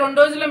సరిగ్గా 2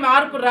 రోజుల్లో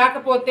మార్పు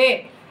రాకపోతే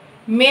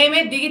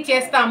మేమే దిగి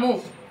చేస్తాము.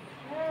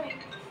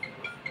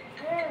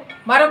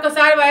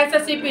 మరొకసారి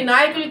వైఎస్ఆర్సీపీ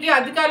నాయకులకి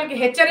అధికారులకి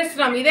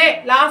హెచ్చరిస్తున్నాం, ఇదే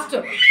లాస్ట్.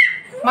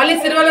 మళ్ళీ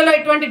సిరివెల్లలో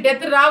ఇటువంటి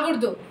డెత్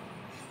రాకూడదు.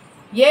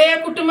 ఏ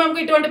కుటుంబంకి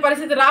ఇటువంటి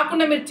పరిస్థితి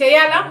రాకుండా మీరు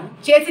చేయాలా,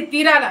 చేసి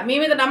తీరాలా. మీ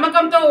మీద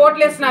నమ్మకంతో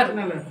ఓట్లేస్తున్నారు,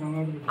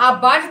 ఆ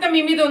బాధ్యత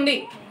మీ మీద ఉంది.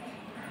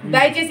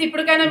 దయచేసి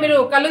ఇప్పటికైనా మీరు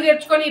కళ్ళు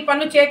తెరుచుకొని ఈ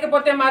పనులు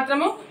చేయకపోతే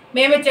మాత్రము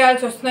మేమే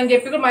చేయాల్సి వస్తుందని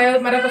చెప్పి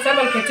మరొకసారి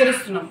వాళ్ళకి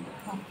హెచ్చరిస్తున్నాం.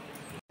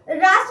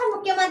 రాష్ట్ర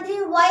ముఖ్యమంత్రి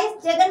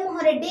వైఎస్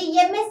జగన్మోహన్ రెడ్డి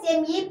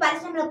ఎంఎస్ఎంఈ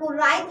పరిశ్రమలకు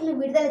రాయితీలు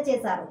విడుదల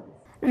చేశారు.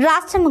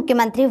 రాష్ట్ర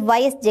ముఖ్యమంత్రి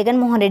వైఎస్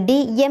జగన్మోహన్ రెడ్డి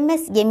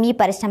ఎంఎస్ఎంఈ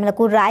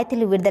పరిశ్రమలకు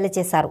రాయితీలు విడుదల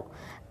చేశారు.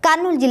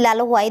 కర్నూలు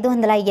జిల్లాలో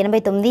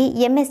 589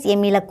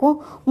 ఎంఎస్ఎంఈలకు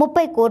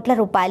 30 కోట్ల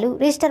రూపాయలు,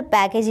 రిజిస్టర్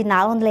ప్యాకేజీ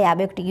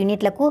 451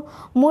 యూనిట్లకు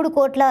 3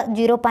 కోట్ల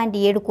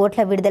 0.7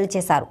 కోట్ల విడుదల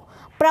చేశారు.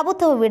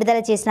 ప్రభుత్వం విడుదల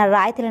చేసిన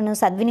రాయితీలను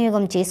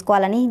సద్వినియోగం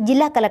చేసుకోవాలని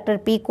జిల్లా కలెక్టర్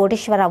పి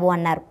కోటేశ్వరరావు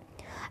అన్నారు.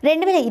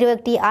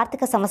 2021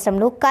 ఆర్థిక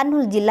సంవత్సరంలో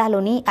కర్నూలు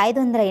జిల్లాలోని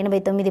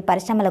 589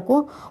 పరిశ్రమలకు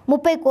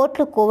 30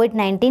 కోట్లు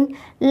కోవిడ్-19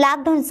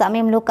 లాక్డౌన్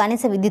సమయంలో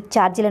కనీస విద్యుత్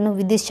ఛార్జీలను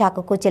విద్యుత్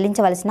శాఖకు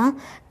చెల్లించవలసిన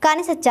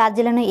కనీస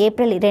ఛార్జీలను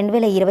ఏప్రిల్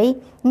 2020,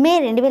 మే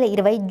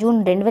 2020,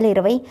 జూన్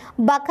 2020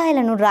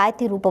 బకాయిలను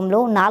రాయితీ రూపంలో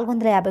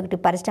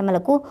 451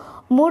 పరిశ్రమలకు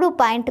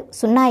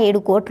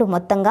 3.07 కోట్లు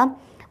మొత్తంగా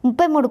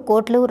 33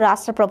 కోట్లు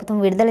రాష్ట్ర ప్రభుత్వం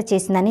విడుదల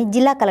చేసిందని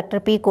జిల్లా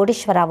కలెక్టర్ పి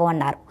కోటేశ్వరరావు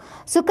అన్నారు.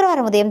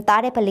 శుక్రవారం ఉదయం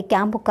తాడేపల్లి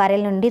క్యాంపు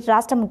కార్యాలయం నుండి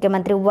రాష్ట్ర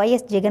ముఖ్యమంత్రి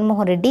వైఎస్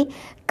జగన్మోహన్ రెడ్డి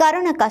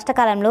కరోనా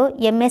కష్టకాలంలో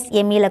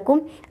ఎంఎస్ఎంఈలకు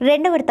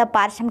 2వ విడత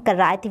పారిశ్రామిక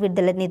రాయితీ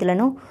విడుదల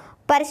నిధులను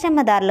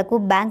పరిశ్రమదారులకు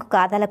బ్యాంకు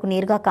ఖాతాలకు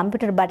నేరుగా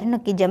కంప్యూటర్ బటన్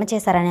నొక్కి జమ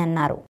చేశారని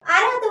అన్నారు.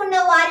 అర్హత ఉన్న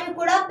వారిని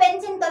కూడా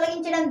పెన్షన్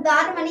తొలగించడం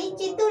దారుణమని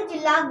చిత్తూరు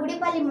జిల్లా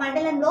గుడిపల్లి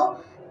మండలంలో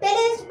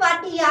తెలుగుదేశం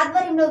పార్టీ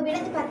ఆధ్వర్యంలో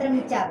వినతి పత్రం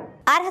ఇచ్చారు.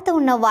 అర్హత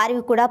ఉన్న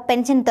వారివి కూడా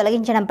పెన్షన్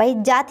తొలగించడంపై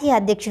జాతీయ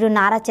అధ్యక్షుడు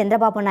నారా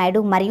చంద్రబాబు నాయుడు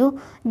మరియు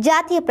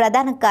జాతీయ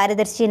ప్రధాన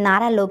కార్యదర్శి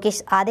నారా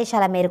లోకేష్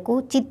ఆదేశాల మేరకు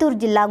చిత్తూరు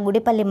జిల్లా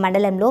గుడిపల్లి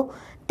మండలంలో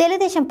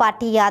తెలుగుదేశం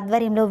పార్టీ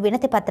ఆధ్వర్యంలో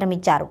వినతి పత్రం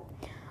ఇచ్చారు.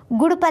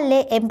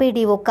 గుడిపల్లె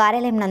ఎంపీడీఓ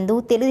కార్యాలయం నందు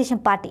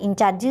తెలుగుదేశం పార్టీ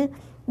ఇన్ఛార్జి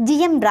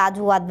జిఎం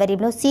రాజు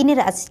ఆధ్వర్యంలో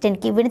సీనియర్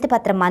అసిస్టెంట్కి వినతి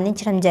పత్రం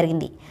అందించడం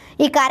జరిగింది.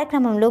 ఈ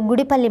కార్యక్రమంలో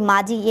గుడిపల్లి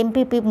మాజీ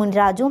MPP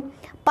Muniraju,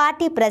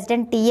 party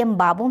president TM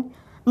బాబు,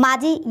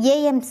 మాజీ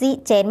AMC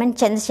chairman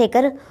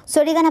Chandrasekhar,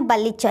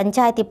 సొడిగనపల్లి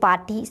panchayat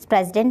party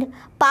president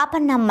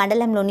Papanna,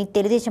 మండలంలోని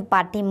తెలుగుదేశం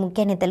పార్టీ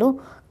ముఖ్య నేతలు,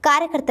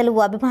 కార్యకర్తలు,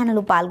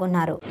 అభిమానులు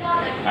పాల్గొన్నారు.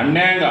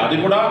 అన్యాయంగా అది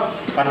కూడా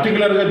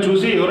పర్టికులర్గా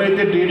చూసి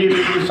ఎవరైతే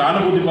టీడీపీకి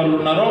సానుభూతి పనులు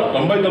ఉన్నారో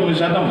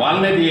 99%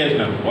 వాళ్ళనే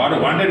తీయేసినారు. వాడు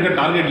వాంటెడ్గా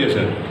టార్గెట్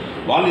చేశారు.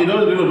 వాళ్ళు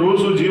ఈరోజు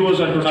రూల్స్ జీవోస్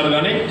అంటున్నారు,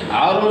 కానీ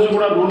ఆ రోజు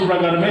కూడా రూల్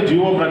ప్రకారమే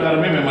జీవో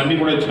ప్రకారమే మేము అన్నీ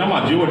కూడా ఇచ్చినాం. ఆ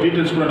జీవో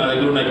డీటెయిల్స్ కూడా నా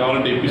దగ్గర ఉన్నాయి,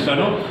 కావాలంటే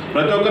ఇప్పిస్తాను.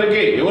 ప్రతి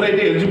ఒక్కరికి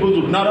ఎవరైతే ఎలిజిబుల్స్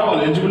ఉన్నారో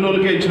వాళ్ళు ఎలిజిబుల్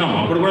వాళ్ళకే ఇచ్చినాము.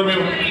 అప్పుడు కూడా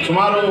మేము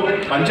సుమారు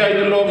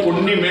పంచాయతీల్లో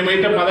కొన్ని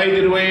మేమైతే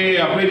 15-20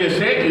 అప్లై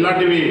చేస్తే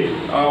ఇలాంటివి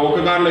ఒక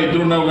కార్లో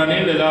 2 ఉన్నావు కానీ,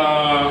 లేదా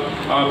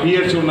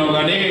పిఎస్సీ ఉన్నావు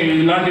కానీ,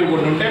 ఇలాంటివి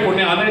కొన్ని ఉంటే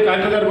కొన్ని ఆల్రెడీ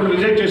కలెక్టర్ గారు కూడా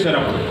రిజెక్ట్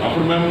చేశారు.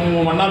 అప్పుడు మేము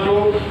 1 or 2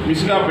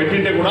 మిస్గా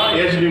పెట్టింటే కూడా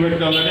ఏజ్ డిబేట్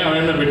కానీ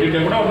అవన్నీ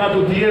పెట్టింటే కూడా 1 or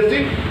 2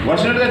 తీసేసి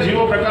వర్షనల్గా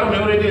జీవో ప్రకారం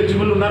ఎవరైతే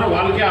ఎలిజిబుల్ ఉన్నారో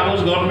వాళ్ళకే ఆ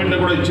రోజు గవర్నమెంట్లో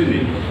కూడా ఇచ్చింది.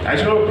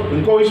 యాక్చువల్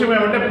ఇంకో విషయం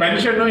ఏమంటే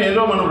పెన్షన్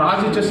ఏదో మనం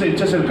రాసి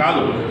ఇచ్చేసేది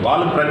కాదు.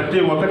 వాళ్ళు ప్రతి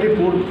ఒక్కటి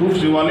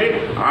ప్రూఫ్స్ ఇవ్వాలి,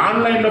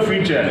 ఆన్లైన్లో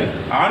ఫీడ్ చేయాలి.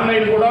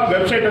 ఆన్లైన్ కూడా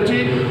వెబ్సైట్ వచ్చి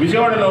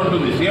విజయవాడలో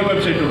ఉంటుంది, సీఎం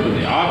వెబ్సైట్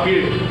ఉంటుంది. ఆ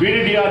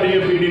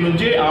పీడీ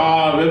నుంచి ఆ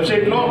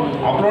వెబ్సైట్లో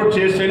అప్లోడ్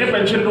చేస్తేనే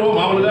పెన్షన్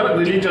మామూలుగా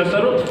రిలీజ్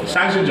చేస్తారు,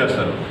 శాంక్షన్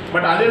చేస్తారు.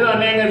 బట్ అదేదో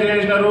అన్యాయంగా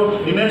చేసినారు,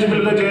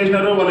 ఇన్ఎలిజిబుల్గా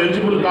చేసినారు, వాళ్ళు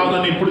ఎలిజిబుల్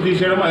కాదని ఇప్పుడు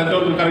తీసేయడం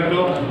ఎంతవరకు కరెక్ట్?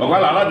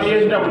 ఒకవేళ అలా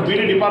తీసేసింటే అప్పుడు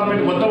పీడీ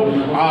డిపార్ట్మెంట్ మొత్తం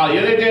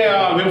ఏదైతే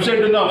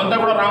వెబ్సైట్ ఉందో అవంతా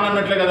కూడా రాంగ్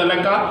అన్నట్లే కదా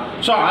లెక్క.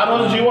 సో ఆ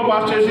రోజు జీవో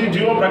పాస్ చేసి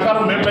జీవో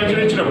ప్రకారం మేము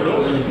పెన్షన్ ఇచ్చినప్పుడు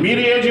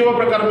మీరు ఏ జీవో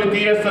ప్రకారం మీరు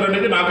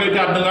తీయేస్తారనేది నాకైతే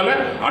అర్థం కాలే.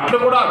 అట్లా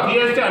కూడా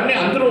తీయేస్తే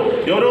అందరూ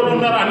ఎవరెవరు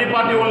ఉన్నారో అన్ని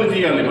పార్టీ వాళ్ళని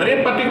తీయాలి. మరీ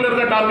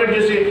పర్టికులర్గా టార్గెట్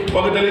చేసి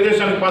ఒక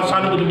తెలుగుదేశానికి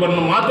సానుభూతి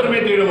పనులు మాత్రమే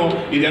తీయడము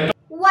ఇది ఎంత?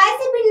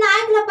 వైసీపీ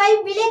నాయకులపై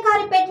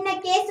విలేకరి పెట్టిన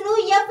కేసును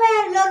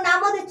ఎఫ్ఐఆర్ లో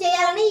నమోదు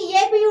చేయాలని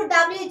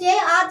ఏపీయూడబ్ల్యూజే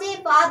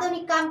ఆర్జేఎఫ్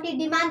ఆదోని కమిటీ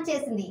డిమాండ్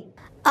చేసింది.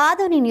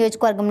 ఆదోని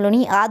నియోజకవర్గంలోని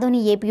ఆదోని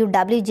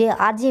ఏపీయూడబ్ల్యూజే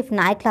ఆర్జేఎఫ్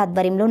నాయకుల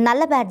ఆధ్వర్యంలో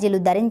నల్ల బ్యాడ్జీలు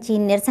ధరించి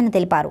నిరసన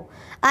తెలిపారు.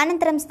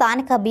 అనంతరం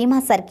స్థానిక భీమా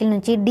సర్కిల్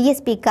నుంచి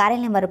డీఎస్పీ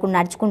కార్యాలయం వరకు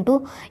నడుచుకుంటూ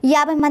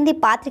 50 మంది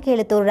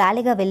పాత్రికేయులతో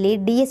ర్యాలీగా వెళ్లి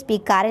డీఎస్పీ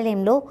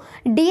కార్యాలయంలో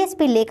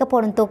డీఎస్పీ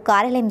లేకపోవడంతో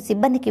కార్యాలయం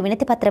సిబ్బందికి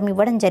వినతి పత్రం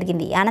ఇవ్వడం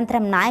జరిగింది.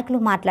 అనంతరం నాయకులు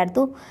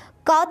మాట్లాడుతూ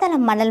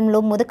కౌతలం మండలంలో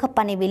ముదకప్ప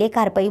అనే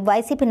విలేకరిపై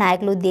వైసీపీ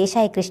నాయకులు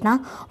దేశాయి కృష్ణ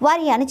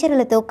వారి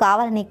అనుచరులతో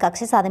కావాలని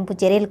కక్ష సాధింపు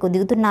చర్యలకు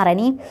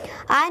దిగుతున్నారని,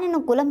 ఆయనను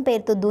కులం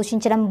పేరుతో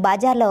దూషించడం,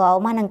 బజార్లో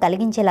అవమానం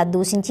కలిగించేలా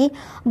దూషించి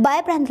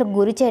భయభ్రాంతులకు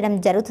గురి చేయడం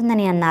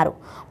జరుగుతుందని అన్నారు.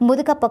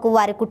 ముదకప్పకు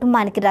వారి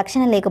కుటుంబానికి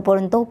రక్షణ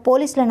లేకపోవడంతో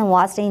పోలీసులను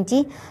ఆశ్రయించి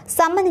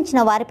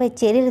సంబంధించిన వారిపై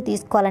చర్యలు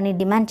తీసుకోవాలని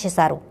డిమాండ్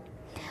చేశారు.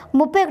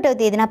 31వ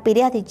తేదీన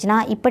ఫిర్యాదు ఇచ్చినా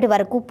ఇప్పటి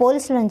వరకు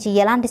పోలీసుల నుంచి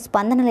ఎలాంటి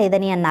స్పందన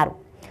లేదని అన్నారు.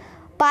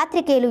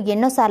 పాత్రికేయులు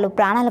ఎన్నోసార్లు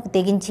ప్రాణాలకు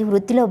తెగించి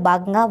వృత్తిలో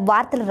భాగంగా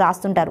వార్తలు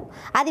రాస్తుంటారు.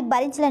 అది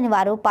భరించలేని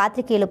వారు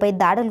పాత్రికేయులపై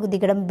దాడులకు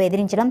దిగడం,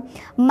 బెదిరించడం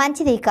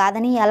మంచిది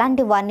కాదని,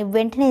 అలాంటి వారిని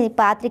వెంటనే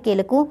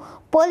పాత్రికేయులకు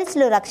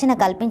పోలీసులు రక్షణ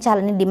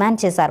కల్పించాలని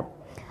డిమాండ్ చేశారు.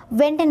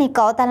 వెంటనే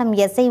కౌతాలం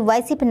ఎస్ఐ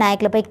వైసీపీ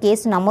నాయకులపై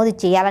కేసు నమోదు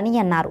చేయాలని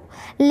అన్నారు.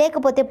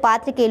 లేకపోతే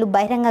పాత్రికేయులు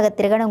బహిరంగంగా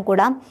తిరగడం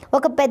కూడా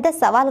ఒక పెద్ద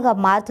సవాలుగా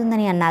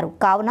మారుతుందని అన్నారు.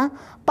 కావున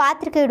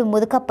పాత్రికేయుడు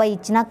ముదకప్ప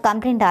ఇచ్చిన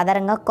కంప్లైంట్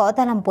ఆధారంగా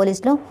కౌతాలం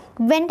పోలీసులు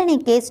వెంటనే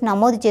కేసు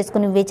నమోదు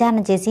చేసుకుని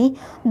విచారణ చేసి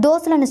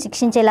దోషులను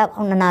శిక్షించేలా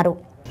ఉన్నారు.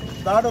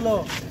 దాడులు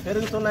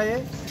పెరుగుతున్నాయి.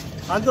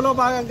 అందులో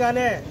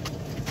భాగంగానే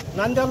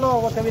నంద్యాలలో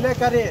ఒక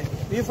విలేకరి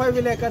V5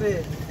 విలేకరి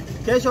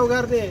కేశవ్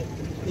గారిని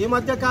ఈ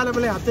మధ్య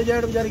కాలంలో హత్య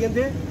చేయడం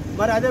జరిగింది.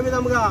 మరి అదే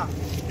విధంగా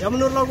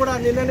యమునూరులో కూడా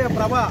నిన్ననే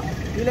ప్రభా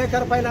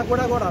విలేకరు పైన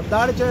కూడా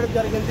దాడి చేయడం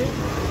జరిగింది.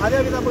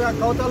 అదేవిధంగా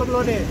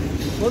కౌతలంలోని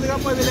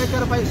ముదుగప్ప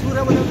విలేకరుపై,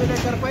 సూర్యములం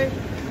విలేకరుపై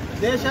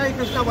దేశాయి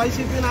కృష్ణ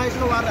వైసీపీ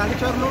నాయకులు వారి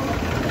అనుచరులు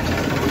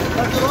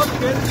ప్రతిరోజు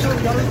కేసులు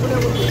జరుగుతూనే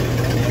ఉంది.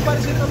 ఈ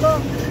పరిస్థితుల్లో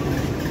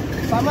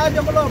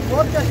సమాజంలో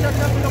కోర్టు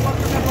చేసినట్టుగా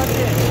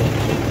పిలువబడుతున్నటువంటి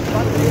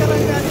పత్రికా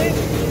రంగాన్ని,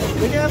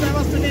 మీడియా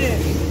వ్యవస్థని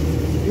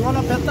ఇవాళ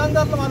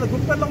పెద్దందరిలో వాళ్ళు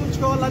గుప్పెల్లో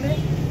ఉంచుకోవాలని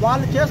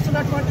వాళ్ళు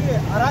చేస్తున్నటువంటి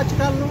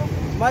అరాచకాలను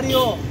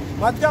మరియు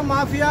మద్యం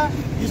మాఫియా,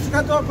 ఇసుక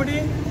దోపిడీ,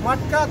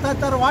 మట్కా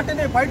తదితర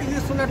వాటిని బయటకు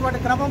తీస్తున్నటువంటి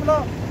క్రమంలో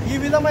ఈ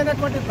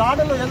విధమైనటువంటి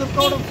దాడులు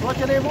ఎదుర్కోవడం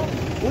శోచనీయము.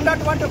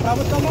 ఉన్నటువంటి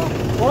ప్రభుత్వము,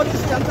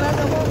 పోలీసు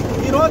యంత్రాంగము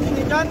ఈరోజు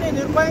నిజాన్ని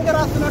నిర్భయంగా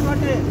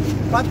రాస్తున్నటువంటి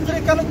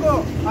పత్రికలకు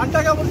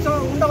అంటగా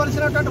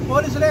ఉండవలసినటువంటి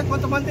పోలీసులే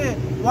కొంతమంది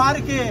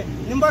వారికి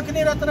నిమ్మకి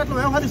నీరెత్తినట్లు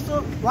వ్యవహరిస్తూ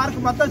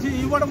వారికి మద్దతు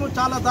ఇవ్వడము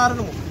చాలా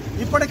దారుణము.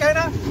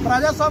 ఇప్పటికైనా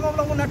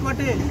ప్రజాస్వామ్యంలో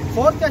ఉన్నటువంటి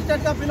ఫోర్త్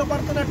ఎస్టేట్గా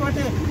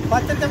పిలువబడుతున్నటువంటి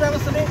పత్రిక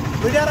వ్యవస్థని,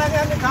 మీడియా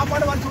రంగాన్ని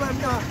కాపాడవలసిన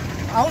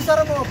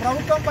అవసరము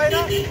ప్రభుత్వం పైన,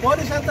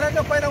 పోలీస్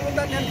యంత్రాంగం పైన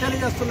ఉందని నేను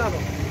తెలియజేస్తున్నాను.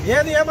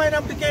 ఏది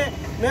ఏమైనప్పటికీ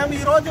మేము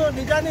ఈరోజు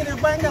నిజాన్ని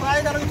నిర్భయంగా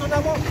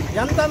రాయగలుగుతున్నాము.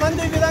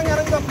 ఎంతమంది ఈ విధంగా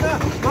అరగొచ్చినా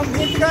మేము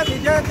నీతిగా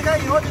నిజాయితీగా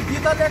ఈరోజు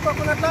జీతాలు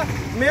లేకపోయినట్ల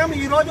మేము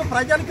ఈరోజు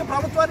ప్రజలకి,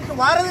 ప్రభుత్వానికి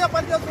వారధిగా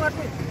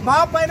పనిచేస్తున్నట్టు మా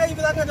పైన ఈ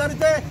విధంగా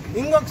జరిగితే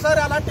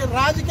ఇంకొకసారి అలాంటి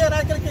రాజకీయ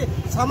నాయకులకి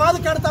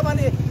సమాధి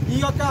కడతామని ఈ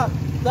యొక్క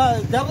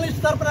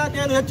జర్నలిస్ట్ తరఫున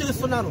నేను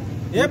హెచ్చరిస్తున్నాను.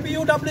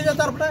 ఏపీయూడబ్ల్యూజే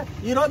తరఫున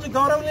ఈరోజు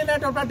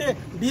గౌరవనీయులైనటువంటి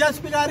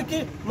డిఎస్పీ గారికి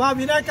మా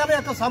విలేకరుల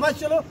యొక్క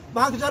సమస్యలు,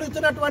 మాకు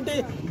జరుగుతున్నటువంటి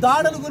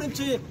దాడుల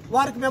గురించి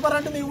వారికి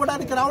మెమరాండం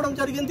ఇవ్వడానికి రావడం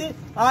జరిగింది.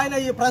 ఆయన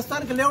ఈ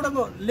ప్రస్తుతానికి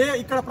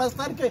ఇక్కడ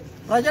ప్రస్తుతానికి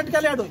ప్రజెంట్గా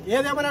లేడు.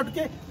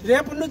 ఏదేమైనప్పటికీ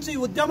రేపు నుంచి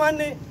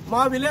ఉద్యమాన్ని,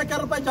 మా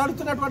విలేకరులపై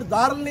జరుగుతున్నటువంటి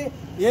దాడుల్ని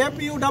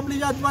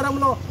ఏపీయూడబ్ల్యూజే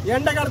ఆధ్వర్యంలో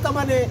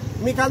ఎండగడతామని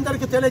మీకు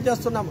అందరికీ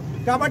తెలియజేస్తున్నాము.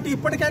 కాబట్టి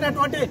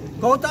ఇప్పటికైనటువంటి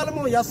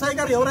గౌతాలము ఎస్ఐ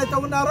గారు ఎవరైతే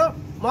ఉన్నారో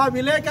మా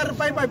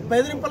విలేకరులపై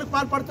బెదిరింపులకు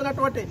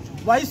పాల్పడుతున్నటువంటి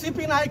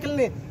వైసీపీ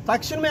నాయకుల్ని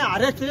తక్షణమే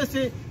అరెస్ట్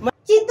చేసి.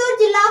 చిత్తూరు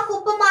జిల్లా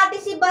కుప్పం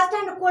ఆర్టీసీ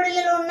బస్టాండ్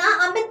కూడలిలో ఉన్న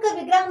అంబేద్కర్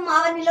విగ్రహం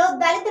ఆవరణలో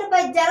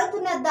దళితులపై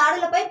జరుగుతున్న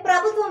దాడులపై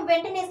ప్రభుత్వం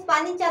వెంటనే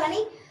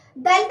స్పందించాలని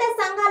దళిత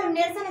సంఘాలు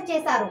నిరసన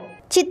చేశారు.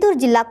 చిత్తూరు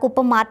జిల్లా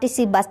కుప్పం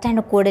ఆర్టీసీ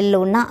బస్టాండ్ కూడలిలో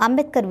ఉన్న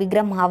అంబేద్కర్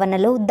విగ్రహం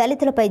ఆవరణలో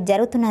దళితులపై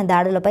జరుగుతున్న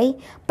దాడులపై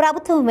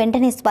ప్రభుత్వం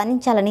వెంటనే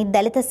స్పందించాలని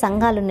దళిత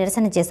సంఘాలు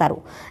నిరసన చేశారు.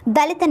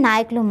 దళిత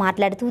నాయకులు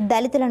మాట్లాడుతూ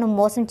దళితులను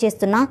మోసం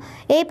చేస్తున్న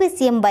ఏపీ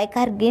సీఎం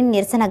వైఖరికి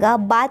నిరసనగా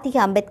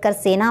భారతీయ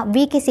అంబేద్కర్ సేన,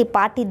 వీకేసీ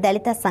పార్టీ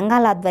దళిత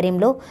సంఘాల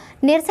ఆధ్వర్యంలో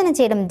నిరసన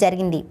చేయడం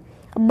జరిగింది.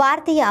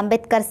 భారతీయ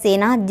అంబేద్కర్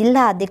సేన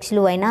జిల్లా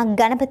అధ్యక్షులు అయిన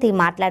గణపతి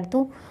మాట్లాడుతూ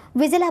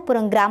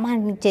విజలాపురం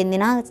గ్రామానికి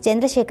చెందిన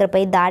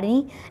చంద్రశేఖర్పై దాడిని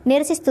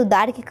నిరసిస్తూ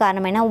దాడికి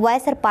కారణమైన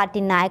వైఎస్ఆర్ పార్టీ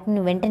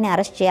నాయకుని వెంటనే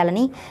అరెస్ట్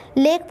చేయాలని,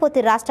 లేకపోతే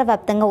రాష్ట్ర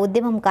వ్యాప్తంగా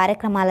ఉద్యమం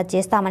కార్యక్రమాలు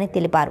చేస్తామని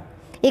తెలిపారు.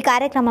 ఈ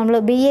కార్యక్రమంలో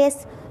బీఎస్,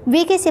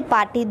 వీకేసీ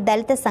పార్టీ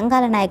దళిత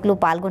సంఘాల నాయకులు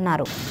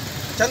పాల్గొన్నారు.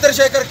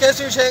 చంద్రశేఖర్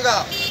కేసు విషయంగా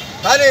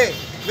కానీ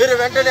మీరు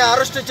వెంటనే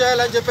అరెస్ట్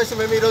చేయాలని చెప్పేసి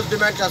మేము ఈరోజు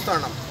డిమాండ్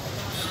చేస్తున్నాం.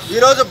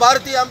 ఈరోజు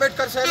భారతీయ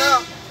అంబేద్కర్ సేన,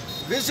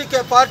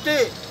 వీసీకే పార్టీ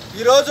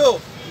ఈరోజు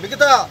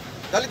మిగతా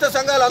దళిత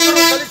సంఘాలు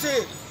అందరూ కలిసి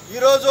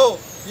ఈరోజు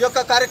ఈ యొక్క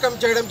కార్యక్రమం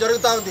చేయడం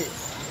జరుగుతూ ఉంది.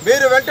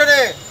 మీరు వెంటనే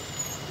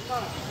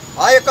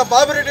ఆ యొక్క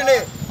బాబురెడ్డిని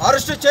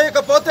అరెస్టు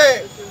చేయకపోతే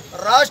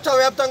రాష్ట్ర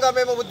వ్యాప్తంగా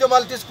మేము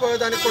ఉద్యమాలు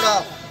తీసుకుపోయేదానికి కూడా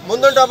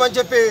ముందుంటామని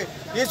చెప్పి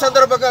ఈ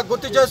సందర్భంగా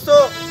గుర్తు చేస్తూ,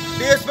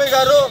 డిఎస్పీ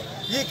గారు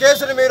ఈ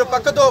కేసును మీరు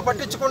పక్కతో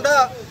పట్టించకుండా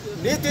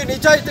నీతి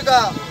నిజాయితీగా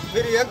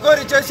మీరు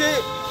ఎంక్వైరీ చేసి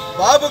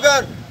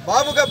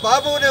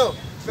బాబును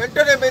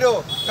వెంటనే మీరు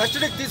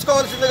కస్టడీకి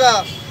తీసుకోవాల్సిందిగా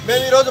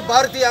మేము ఈరోజు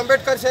భారతీయ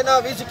అంబేద్కర్ సేన,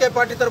 వీసీకే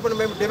పార్టీ తరఫున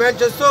మేము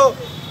డిమాండ్ చేస్తూ,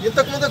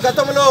 ఇంతకుముందు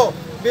గతంలో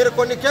మీరు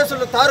కొన్ని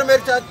కేసులు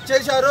తారుమేరు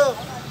చేశారు.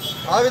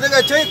 ఆ విధంగా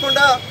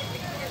చేయకుండా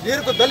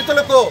వీరికి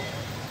దళితులకు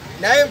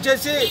న్యాయం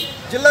చేసి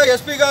జిల్లా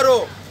ఎస్పీ గారు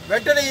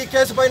వెంటనే ఈ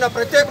కేసు పైన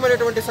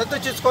ప్రత్యేకమైనటువంటి శ్రద్ధ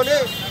తీసుకొని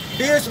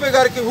డిఎస్పీ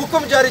గారికి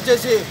హుకుం జారీ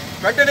చేసి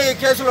వెంటనే ఈ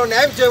కేసులో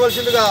న్యాయం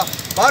చేయవలసిందిగా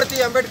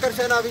భారతీయ అంబేద్కర్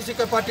సేన,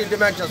 వీసీకే పార్టీ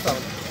డిమాండ్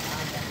చేస్తాము.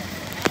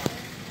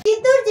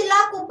 చిత్తూరు జిల్లా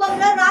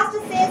కుప్పంలో రాష్ట్ర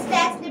సేల్స్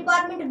ట్యాక్స్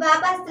డిపార్ట్మెంట్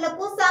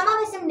వ్యాపారస్తులకు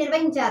సమావేశం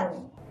నిర్వహించారు.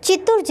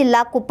 చిత్తూరు జిల్లా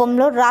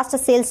కుప్పంలో రాష్ట్ర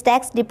సేల్స్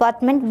ట్యాక్స్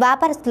డిపార్ట్మెంట్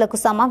వ్యాపారస్తులకు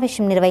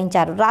సమావేశం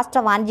నిర్వహించారు. రాష్ట్ర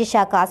వాణిజ్య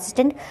శాఖ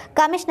అసిస్టెంట్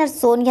కమిషనర్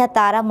సోనియా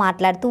తారా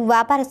మాట్లాడుతూ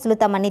వ్యాపారస్తులు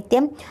తమ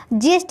నిత్యం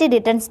జీఎస్టీ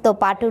రిటర్న్స్తో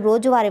పాటు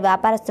రోజువారీ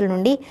వ్యాపారస్తుల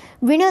నుండి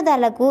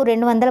వినియోగదారులకు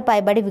 200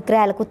 పైబడి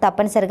విక్రయాలకు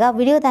తప్పనిసరిగా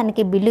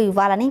వినియోగదారునికి బిల్లు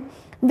ఇవ్వాలని,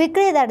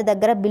 విక్రయదారు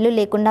దగ్గర బిల్లు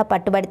లేకుండా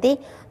పట్టుబడితే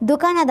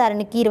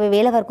దుకాణదారునికి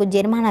 20,000 వరకు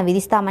జరిమానా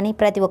విధిస్తామని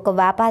ప్రతి ఒక్క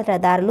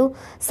వ్యాపారదారులు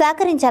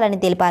సహకరించాలని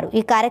తెలిపారు.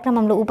 ఈ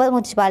కార్యక్రమంలో ఉప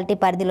మున్సిపాలిటీ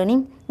పరిధిలోని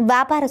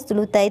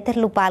వ్యాపారస్తులు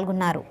తదితరులు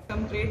పాల్గొన్నారు.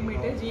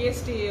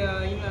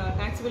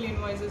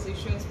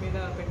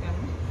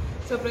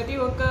 సో ప్రతి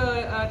ఒక్క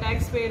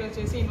ట్యాక్స్ పేయర్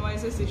వచ్చేసి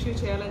ఇన్వాయిసెస్ ఇష్యూ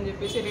చేయాలని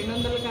చెప్పేసి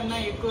 200 కన్నా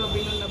ఎక్కువ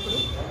బిల్ ఉన్నప్పుడు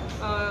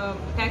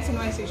ట్యాక్స్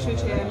ఇన్వాయిస్ ఇష్యూ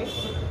చేయాలి.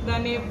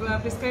 దాన్ని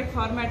ప్రిస్క్రైబ్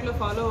ఫార్మాట్లో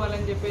ఫాలో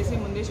అవ్వాలని చెప్పేసి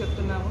ముందే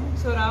చెప్తున్నాము.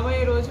 సో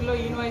రాబోయే రోజుల్లో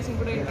ఇన్వాయిసింగ్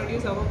కూడా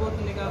ఇంట్రొడ్యూస్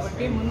అవ్వబోతుంది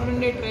కాబట్టి ముందు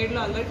నుండే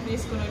ట్రేడ్లో అలర్ట్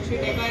తీసుకుని వచ్చి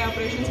డేకాయ్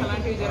ఆపరేషన్స్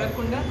అలాంటివి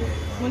జరగకుండా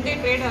ముందే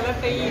ట్రేడ్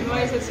అలర్ట్ అయ్యి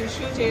ఇన్వాయిసెస్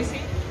ఇష్యూ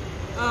చేసి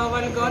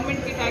వాళ్ళు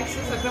గవర్నమెంట్కి ట్యాక్స్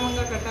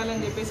సక్రమంగా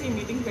కట్టాలని చెప్పేసి ఈ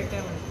మీటింగ్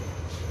పెట్టామండి.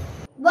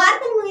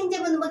 వార్తలు ముగించే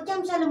ముందు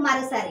ముఖ్యాంశాలు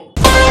మరోసారి.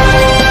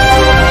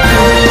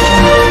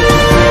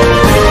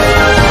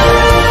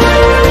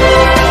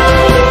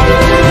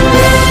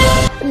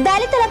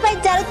 దళితులపై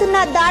జరుగుతున్న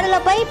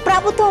దాడులపై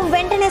ప్రభుత్వం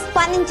వెంటనే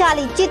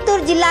స్పందించాలి.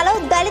 చిత్తూరు జిల్లాలో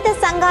దళిత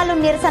సంఘాలు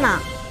నిరసన.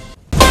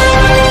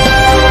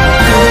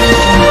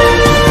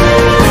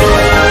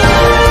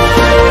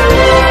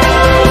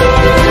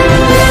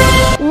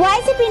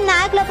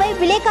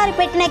 అధికారి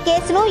పెట్టిన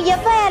కేసును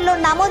ఎఫ్ఐఆర్లో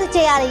నమోదు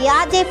చేయాలి.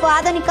 ఆర్జేఎఫ్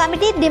ఆధునిక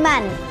కమిటీ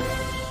డిమాండ్.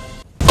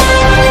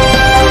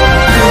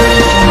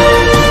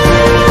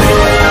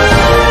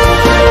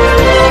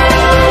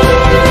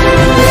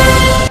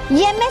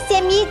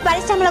 ఎంఎస్ఎంఈ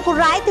పరిశ్రమలకు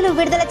రాయితీలు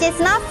విడుదల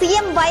చేసిన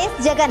సీఎం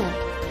వైఎస్ జగన్.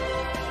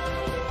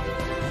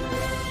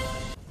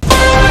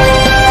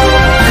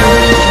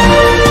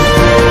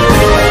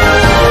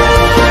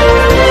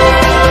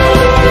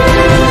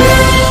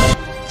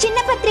 చిన్న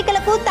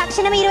పత్రికలకు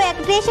తక్షణం 20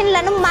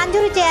 అక్రిడిటేషన్లను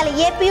మంజూరు చేయాలి.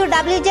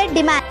 ఏపీయూడబ్ల్యూజెడ్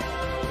డిమాండ్.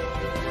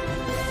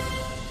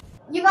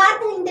 ఈ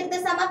వార్తలు ఇంతటితో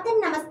సమాప్తం.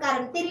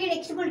 నమస్కారం. తిరిగి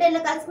నెక్స్ట్ బులెటిన్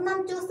లో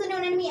కలుసుకుందాం. చూస్తూనే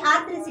ఉండండి మీ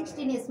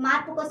R360 న్యూస్.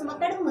 మార్పు కోసం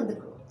అక్కడ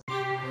ముందుకు.